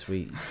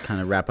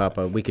kind of wrap up,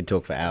 we could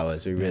talk for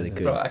hours. We really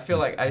could. Bro, I feel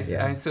like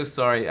I'm so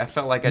sorry. I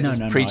felt like I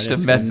just preached a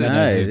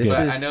message.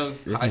 But I know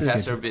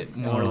podcasts are a bit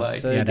more like...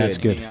 So yeah, that's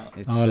good.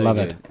 I love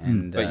it.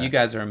 And, but you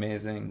guys are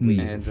amazing,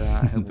 and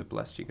I hope it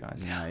blessed you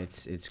guys. No,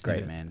 it's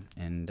great, man.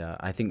 And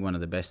I think one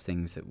of the best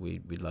things that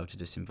we'd love to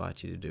just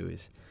invite you to do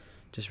is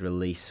just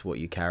release what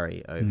you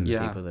carry over the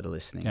people that are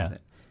listening.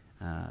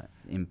 Yeah.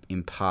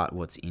 Impart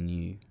what's in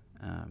you.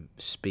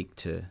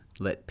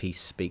 Let peace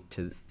speak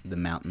to the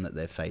mountain that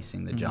they're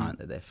facing, the giant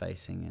that they're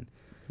facing,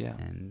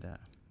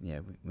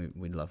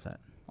 we'd love that.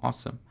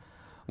 Awesome.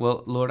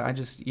 Well, Lord, I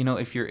just,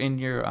 if you're in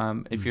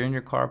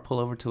your car, pull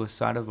over to a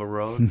side of a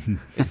road.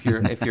 if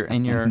you're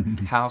in your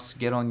house,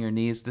 get on your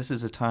knees. This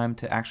is a time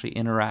to actually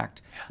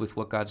interact with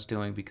what God's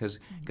doing, because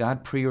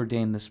God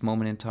preordained this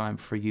moment in time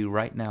for you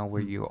right now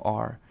where you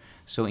are.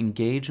 So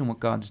engage in what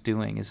God's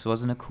doing. This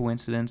wasn't a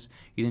coincidence.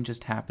 You didn't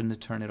just happen to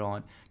turn it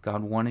on.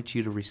 God wanted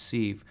you to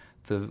receive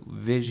the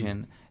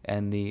vision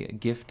and the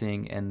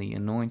gifting and the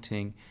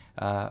anointing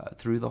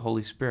through the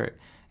Holy Spirit.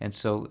 And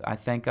so I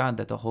thank God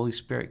that the Holy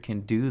Spirit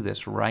can do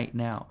this right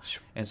now.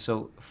 And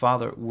so,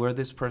 Father, where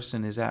this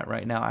person is at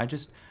right now, I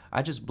just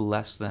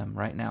bless them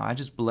right now. I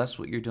just bless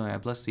what you're doing. I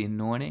bless the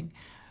anointing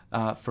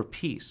for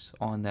peace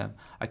on them.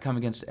 I come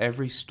against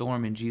every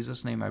storm in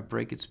Jesus' name. I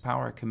break its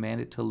power. I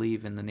command it to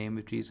leave in the name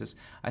of Jesus.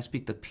 I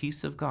speak the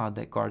peace of God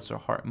that guards their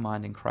heart and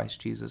mind in Christ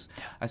Jesus.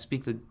 I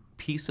speak the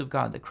peace of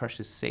God that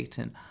crushes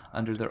Satan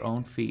under their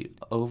own feet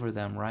over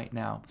them right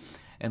now.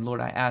 And Lord,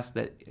 I ask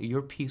that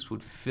your peace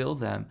would fill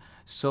them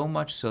so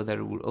much so that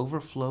it would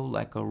overflow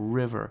like a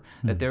river,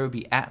 that there would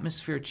be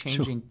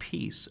atmosphere-changing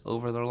peace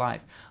over their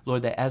life.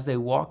 Lord, that as they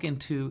walk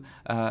into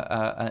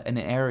an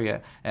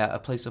area, a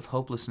place of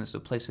hopelessness, a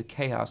place of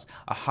chaos,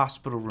 a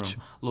hospital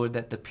room, Lord,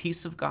 that the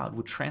peace of God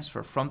would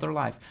transfer from their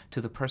life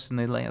to the person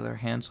they lay their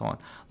hands on.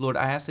 Lord,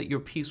 I ask that your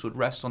peace would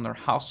rest on their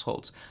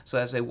households, so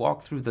as they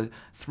walk through the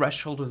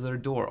threshold of their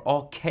door,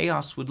 all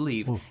chaos would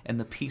leave and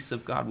the peace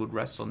of God would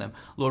rest on them.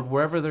 Lord,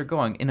 wherever they're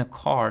going, in a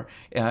car,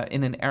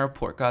 in an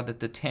airport, God,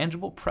 that the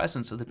tangible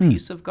presence of the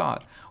peace of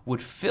God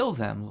would fill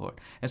them, Lord.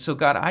 And so,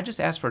 God, I just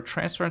ask for a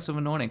transference of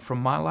anointing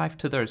from my life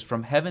to theirs,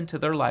 from heaven to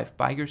their life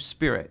by your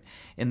Spirit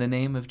in the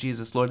name of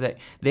Jesus, Lord, that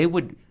they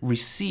would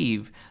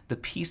receive the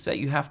peace that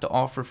you have to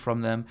offer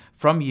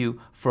from you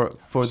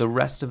for the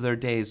rest of their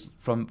days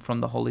from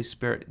the Holy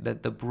Spirit,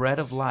 that the bread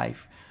of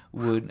life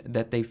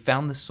that they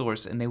found the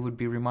source, and they would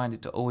be reminded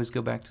to always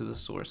go back to the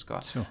source,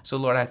 God. Sure. So,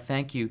 Lord, I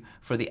thank you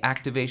for the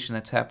activation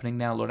that's happening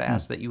now. Lord, I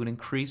ask that you would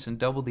increase and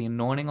double the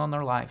anointing on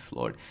their life,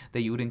 Lord,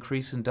 that you would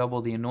increase and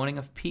double the anointing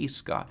of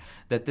peace, God,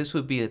 that this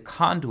would be a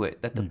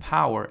conduit, that the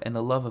power and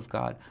the love of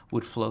God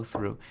would flow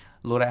through.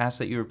 Lord, I ask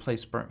that you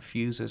replace burnt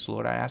fuses.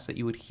 Lord, I ask that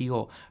you would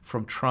heal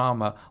from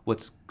trauma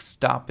what's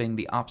stopping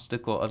the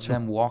obstacle of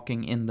them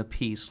walking in the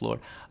peace, Lord.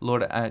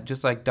 Lord,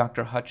 just like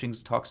Dr.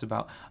 Hutchings talks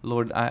about,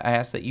 Lord, I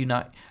ask that you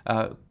not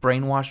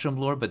brainwash them,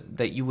 Lord, but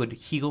that you would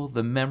heal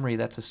the memory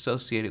that's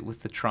associated with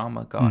the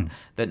trauma, God,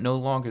 that no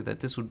longer, that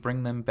this would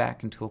bring them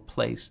back into a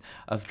place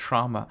of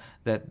trauma,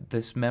 that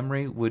this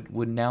memory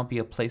would now be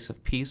a place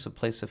of peace, a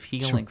place of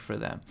healing for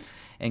them.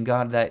 And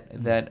God,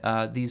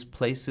 that these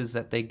places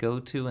that they go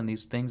to and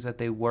these things that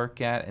they work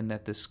at and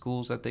that the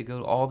schools that they go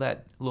to, all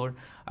that, Lord,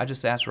 I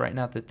just ask right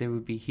now that they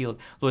would be healed.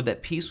 Lord,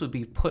 that peace would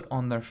be put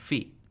on their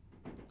feet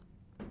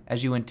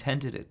as you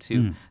intended it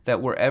to, that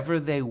wherever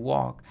they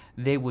walk,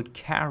 they would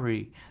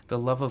carry the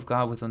love of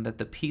God with them, that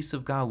the peace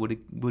of God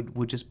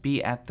would just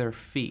be at their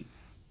feet.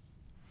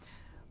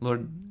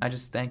 Lord, I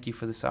just thank you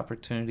for this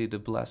opportunity to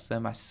bless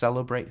them. I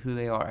celebrate who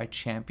they are. I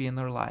champion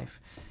their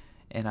life,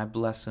 and I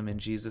bless them in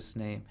Jesus'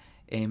 name.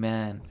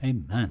 Amen.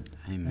 Amen.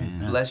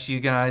 Amen. Bless you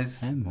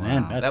guys.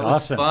 Amen. Wow. That's That was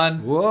awesome.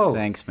 fun. Whoa.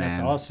 Thanks, man.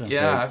 That's awesome.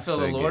 Yeah, I feel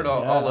so the Lord good.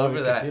 all over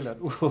we that. can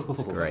feel it.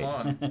 It's great. Come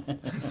on.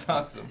 It's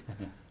awesome.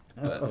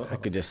 But I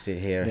could just sit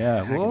here.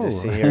 Yeah, I could just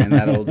whoa. sit here in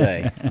that all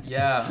day.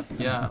 yeah.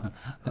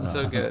 It's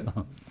so good.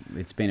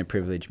 It's been a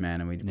privilege,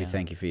 man, and we Yeah.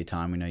 thank you for your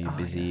time. We know you're Oh,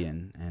 busy yeah.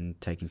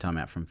 and taking time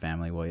out from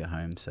family while you're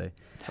home. So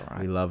It's all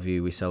we right. love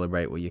you. We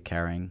celebrate what you're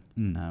carrying,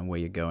 where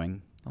you're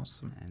going,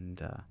 Awesome.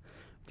 and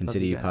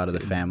consider you you guys part of the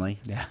too. family.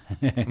 Yeah.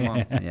 Come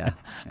on. Yeah,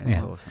 it's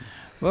Yeah. awesome.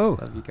 Whoa.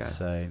 Love you guys.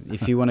 So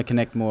if you want to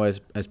connect more,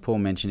 as Paul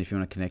mentioned, if you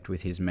want to connect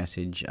with his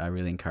message, I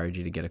really encourage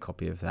you to get a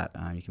copy of that.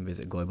 You can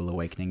visit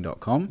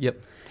globalawakening.com.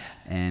 Yep.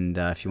 And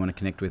if you want to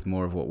connect with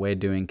more of what we're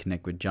doing,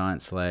 connect with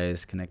Giant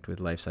Slayers, connect with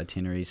Life's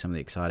Itinerary, some of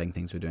the exciting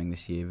things we're doing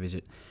this year,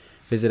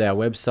 visit our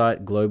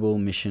website,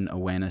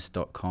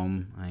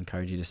 globalmissionawareness.com. I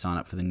encourage you to sign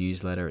up for the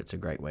newsletter. It's a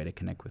great way to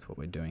connect with what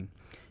we're doing.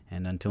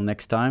 And until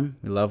next time,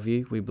 we love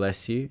you, we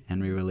bless you,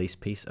 and we release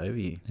peace over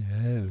you.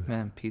 Yeah.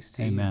 Man, peace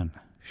to you. Amen.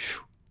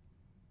 Phew.